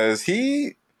 because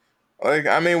he, like,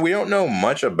 I mean, we don't know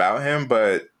much about him,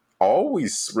 but all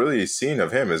we've really seen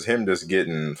of him is him just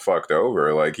getting fucked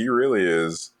over. Like, he really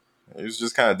is. He was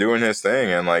just kind of doing his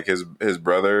thing, and like his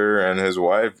brother and his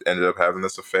wife ended up having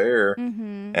this affair,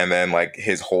 and then like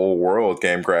his whole world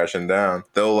came crashing down.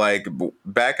 Though, like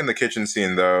back in the kitchen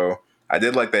scene, though, I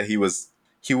did like that he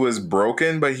was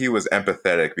broken, but he was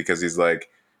empathetic because he's like,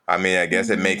 I mean, I guess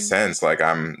it makes sense. Like,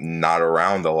 I'm not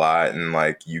around a lot, and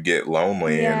like you get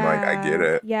lonely, and like I get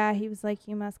it. Yeah, he was like,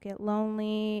 you must get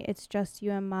lonely. It's just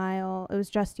you and Miles. It was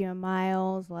just you and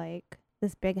Miles. Like,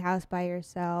 this big house by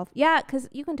yourself. Yeah, because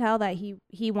you can tell that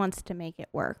he wants to make it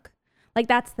work. Like,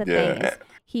 that's the thing. Is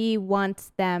he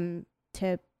wants them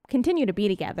to continue to be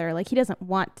together. Like, he doesn't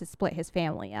want to split his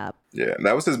family up. Yeah,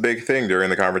 that was his big thing during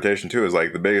the confrontation too. Is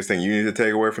like, the biggest thing you need to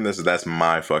take away from this is that's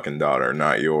my fucking daughter,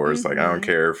 not yours. Like, I don't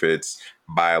care if it's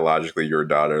biologically your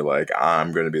daughter. Like,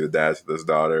 I'm going to be the dad to this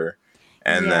daughter.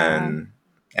 And then,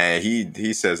 and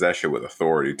he says that shit with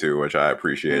authority too, which I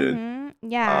appreciated.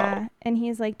 Yeah, and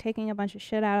he's like taking a bunch of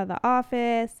shit out of the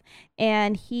office,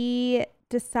 and he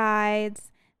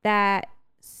decides that,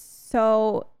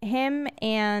 so him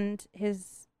and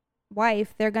his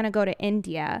wife, they're going to go to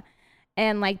India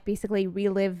and like basically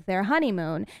relive their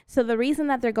honeymoon. So the reason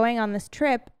that they're going on this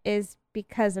trip is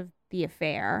because of the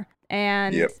affair.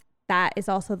 And that is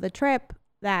also the trip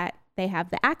that they have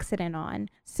the accident on.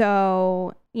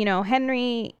 So, you know,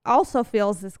 Henry also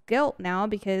feels this guilt now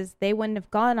because they wouldn't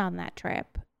have gone on that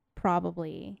trip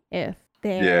probably if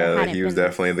they hadn't he was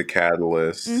definitely the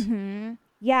catalyst.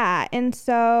 Yeah, and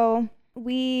so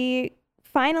we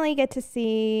finally get to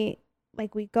see,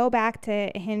 like, we go back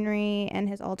to Henry and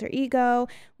his alter ego.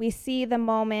 We see the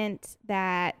moment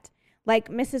that, like,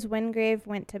 Mrs. Wingrave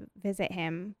went to visit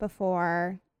him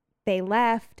before they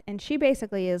left, and she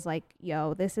basically is like,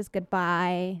 yo, this is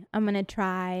goodbye. I'm gonna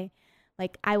try.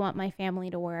 Like, I want my family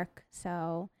to work,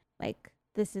 so, like,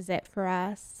 this is it for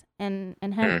us. And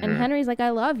Henry's like,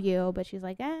 I love you, but she's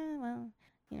like, well,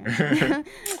 you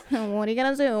know, what are you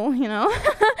gonna do, you know?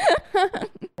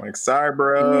 Like, sorry,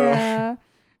 bro. Yeah.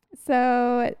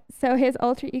 So his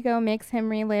alter ego makes him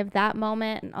relive that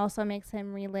moment, and also makes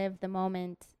him relive the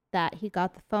moment that he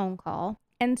got the phone call.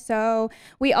 And so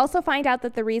we also find out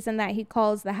that the reason that he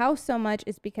calls the house so much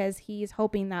is because he's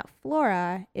hoping that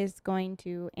Flora is going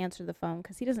to answer the phone,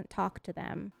 because he doesn't talk to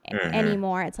them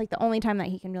anymore. It's like the only time that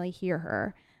he can really hear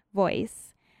her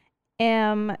voice.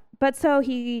 But so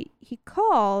he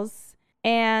calls,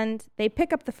 and they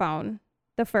pick up the phone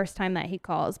the first time that he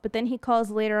calls, but then he calls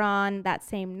later on that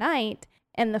same night,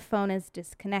 and the phone is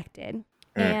disconnected.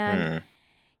 And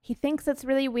he thinks it's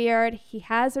really weird. He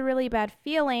has a really bad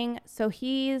feeling, so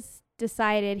he's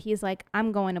decided, he's like,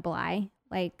 I'm going to Bly.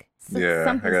 Like, something's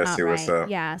I gotta not see right. what's up.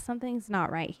 Yeah, something's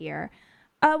not right here.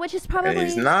 Which is probably... And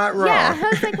he's not wrong. Yeah, I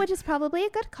was like, which is probably a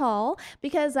good call,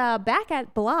 because back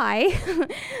at Bly,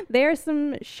 there's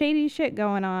some shady shit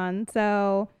going on.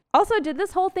 So, also, did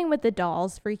this whole thing with the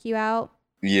dolls freak you out?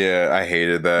 Yeah, I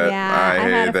hated that. Yeah, I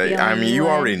hated that. I mean, you would.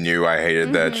 already knew I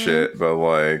hated that shit, but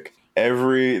like,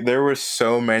 there were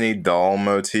so many doll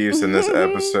motifs in this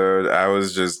episode. I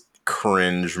was just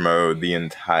cringe mode the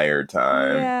entire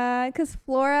time. Yeah, because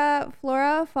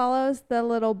Flora follows the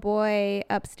little boy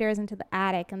upstairs into the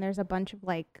attic, and there's a bunch of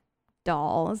like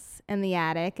dolls in the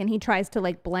attic, and he tries to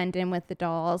like blend in with the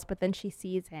dolls, but then she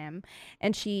sees him,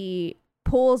 and she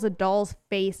pulls a doll's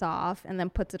face off and then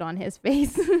puts it on his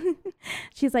face.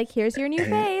 She's like, here's your new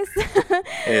face.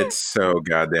 It's so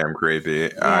goddamn creepy.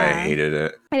 Yeah. I hated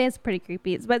it. It is pretty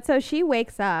creepy. But so she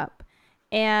wakes up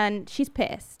and she's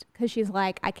pissed because she's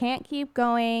like, I can't keep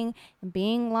going and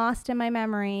being lost in my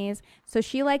memories. So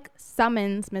she like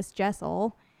summons Miss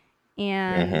Jessel,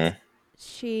 and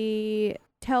she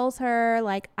tells her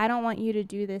like, I don't want you to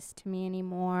do this to me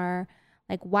anymore.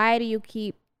 Like, why do you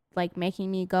keep like making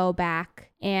me go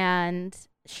back? And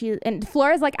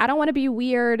Flora's like, I don't want to be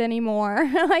weird anymore.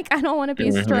 Like, I don't want to be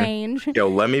strange. Yo,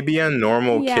 let me be a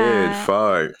normal kid.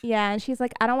 Fuck. Yeah, and she's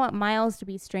like, I don't want Miles to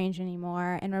be strange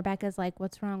anymore. And Rebecca's like,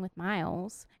 what's wrong with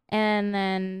Miles? And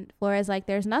then Flora's like,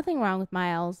 there's nothing wrong with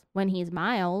Miles when he's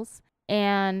Miles.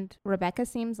 And Rebecca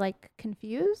seems like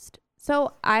confused.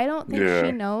 So I don't think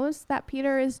she knows that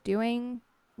Peter is doing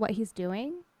what he's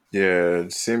doing. Yeah,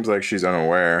 it seems like she's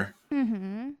unaware.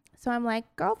 So I'm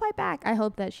like, girl, fight back. I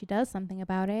hope that she does something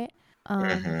about it.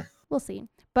 We'll see.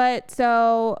 But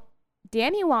so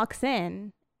Danny walks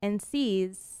in and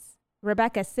sees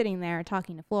Rebecca sitting there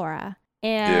talking to Flora.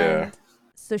 And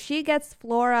so she gets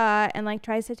Flora and like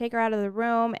tries to take her out of the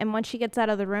room. And once she gets out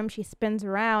of the room, she spins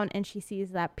around and she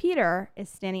sees that Peter is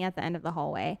standing at the end of the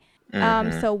hallway.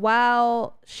 So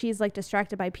while she's like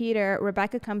distracted by Peter,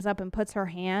 Rebecca comes up and puts her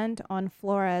hand on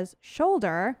Flora's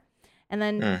shoulder. And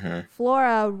then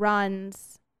Flora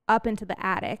runs up into the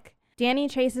attic. Danny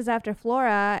chases after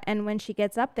Flora, and when she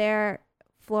gets up there,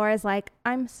 Flora's like,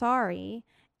 I'm sorry.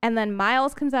 And then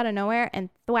Miles comes out of nowhere and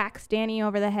thwacks Danny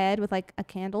over the head with like a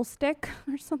candlestick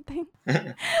or something.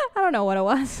 I don't know what it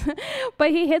was.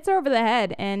 But he hits her over the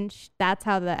head, and that's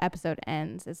how the episode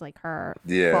ends, is like her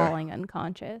falling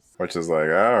unconscious. Which is like,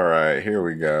 all right, here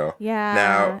we go. Yeah.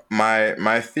 Now,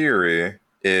 my theory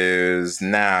is,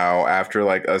 now after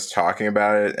like us talking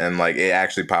about it, and like it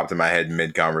actually popped in my head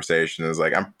mid conversation, is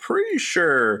like, I'm pretty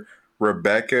sure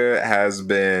Rebecca has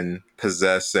been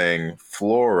possessing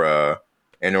Flora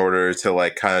in order to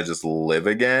like kind of just live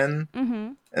again.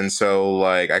 Mm-hmm. And so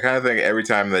like I kind of think every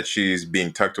time that she's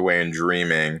being tucked away and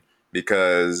dreaming,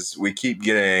 because we keep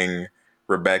getting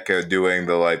Rebecca doing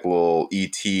the like little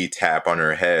ET tap on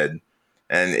her head,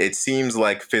 and it seems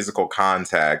like physical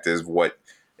contact is what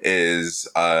is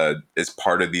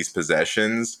part of these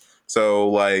possessions. So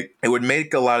like it would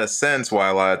make a lot of sense why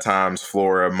a lot of times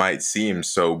Flora might seem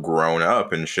so grown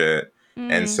up and shit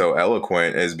and so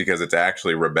eloquent, is because it's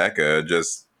actually Rebecca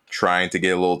just trying to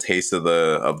get a little taste of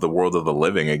the world of the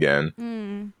living again.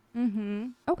 Mm-hmm.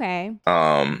 Okay.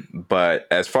 But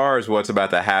as far as what's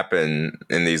about to happen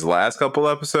in these last couple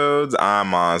episodes, I'm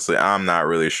not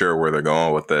really sure where they're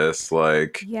going with this.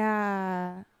 Like,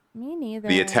 yeah, me neither.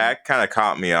 The attack kind of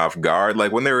caught me off guard.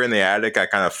 Like when they were in the attic, I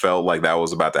kind of felt like that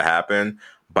was about to happen,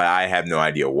 but I have no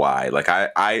idea why. Like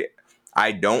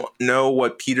I don't know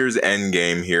what Peter's end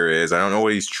game here is. I don't know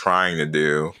what he's trying to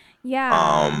do.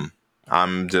 Yeah.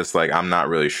 I'm just like, I'm not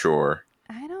really sure.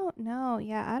 I don't know.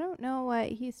 Yeah, I don't know what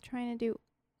he's trying to do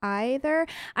either.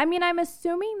 I mean, I'm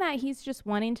assuming that he's just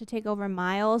wanting to take over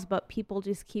Miles, but people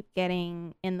just keep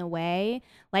getting in the way.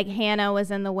 Like Hannah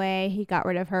was in the way. He got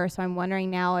rid of her. So I'm wondering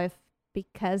now if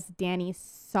because Danny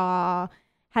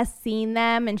has seen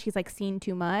them and she's like seen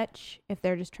too much, if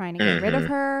they're just trying to get rid of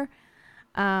her.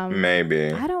 Maybe.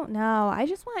 I don't know. I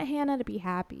just want Hannah to be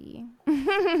happy.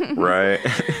 Right?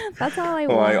 That's all I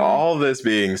want. Like, all this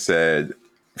being said,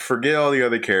 forget all the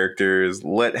other characters.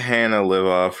 Let Hannah live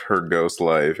off her ghost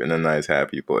life in a nice,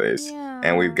 happy place. Yeah.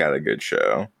 And we've got a good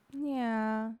show.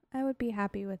 Yeah, I would be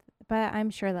happy with it, but I'm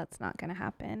sure that's not going to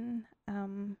happen.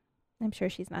 I'm sure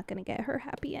she's not going to get her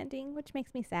happy ending, which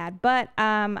makes me sad. But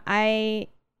I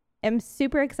am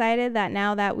super excited that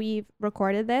now that we've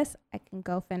recorded this, I can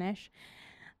go finish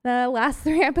the last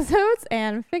 3 episodes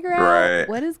and figure out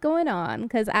what is going on.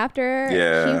 Because after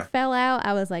she fell out,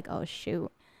 I was like, oh,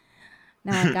 shoot.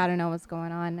 Now I got to know what's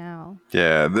going on now.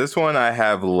 Yeah, this one I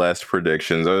have less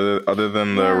predictions other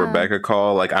than the Rebecca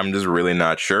call. Like, I'm just really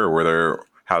not sure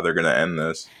how they're going to end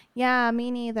this. Yeah, me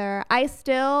neither. I'm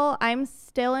still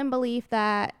in belief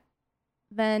that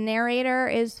the narrator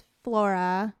is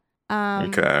Flora.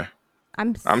 Okay.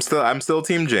 I'm still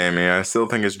Team Jamie. I still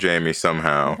think it's Jamie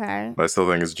somehow. Okay. But I still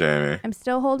think it's Jamie. I'm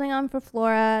still holding on for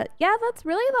Flora. Yeah, that's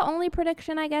really the only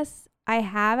prediction I guess I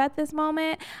have at this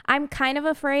moment. I'm kind of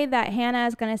afraid that Hannah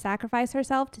is going to sacrifice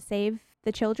herself to save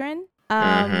the children.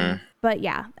 But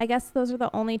yeah, I guess those are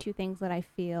the only 2 things that I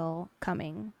feel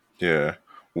coming. Yeah.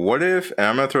 What if, and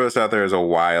I'm going to throw this out there as a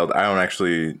wild, I don't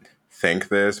actually think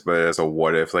this, but as a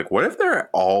what if, like, what if they're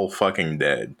all fucking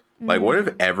dead? Like, what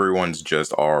if everyone's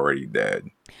just already dead?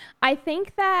 I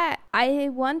think that, I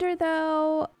wonder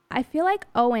though, I feel like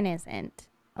Owen isn't.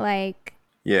 Like,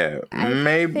 yeah,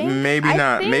 maybe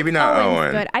not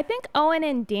Owen. Good. I think Owen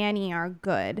and Danny are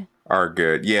good.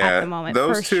 Yeah. At the moment,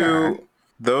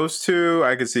 Those two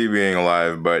I could see being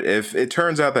alive, but if it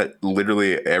turns out that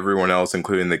literally everyone else,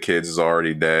 including the kids, is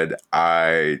already dead,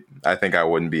 I think I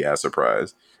wouldn't be as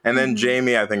surprised. And then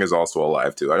Jamie, I think, is also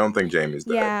alive too. I don't think Jamie's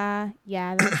dead.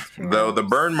 Yeah, that's true. Though the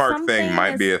burn mark thing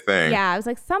might be a thing. Yeah, I was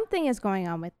like, something is going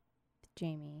on with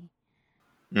Jamie.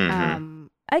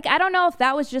 Like, I don't know if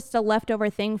that was just a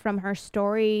leftover thing from her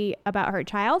story about her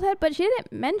childhood, but she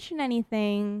didn't mention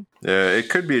anything. Yeah, it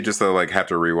could be just to like have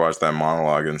to rewatch that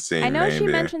monologue and see. I know she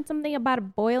mentioned something about a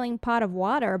boiling pot of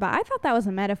water, but I thought that was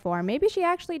a metaphor. Maybe she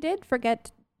actually did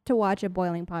forget to watch a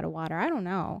boiling pot of water. I don't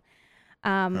know.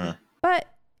 But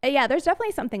yeah, there's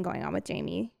definitely something going on with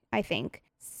Jamie, I think.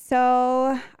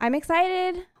 So I'm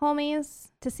excited, homies,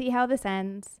 to see how this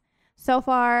ends. So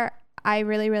far, I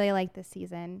really, really like this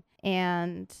season.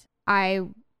 And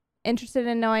I'm interested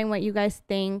in knowing what you guys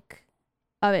think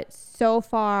of it so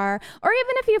far. Or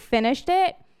even if you finished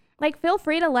it, like, feel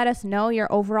free to let us know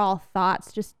your overall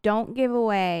thoughts. Just don't give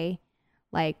away,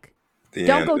 like,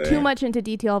 don't go too much into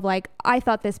detail of, like, I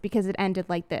thought this because it ended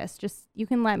like this. Just, you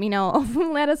can let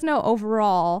us know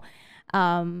overall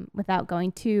without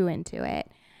going too into it.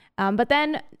 But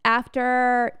then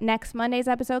after next Monday's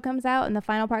episode comes out and the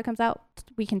final part comes out,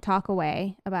 we can talk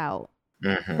away about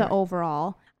the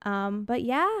overall. But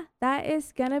yeah, that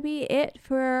is gonna be it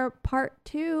for part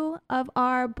 2 of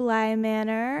our Bly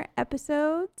Manor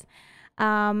episodes.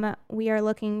 We are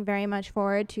looking very much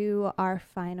forward to our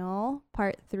final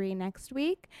part 3 next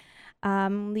week.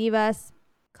 Leave us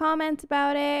comments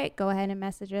about it. Go ahead and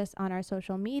message us on our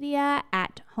social media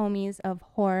at Homies of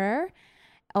Horror,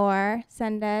 or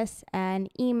send us an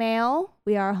email.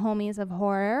 We are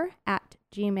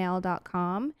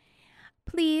homiesofhorror@gmail.com.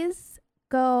 Please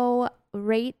go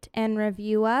rate and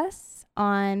review us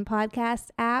on podcast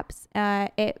apps.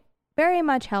 It very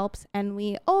much helps, and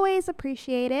we always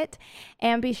appreciate it.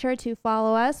 And be sure to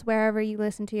follow us wherever you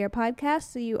listen to your podcast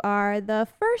so you are the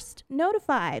first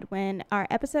notified when our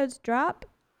episodes drop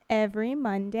every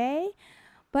Monday.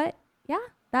 But yeah,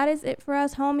 that is it for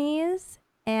us, homies.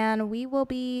 And we will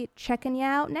be checking you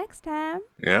out next time.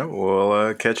 Yeah,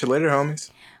 we'll catch you later,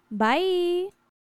 homies. Bye.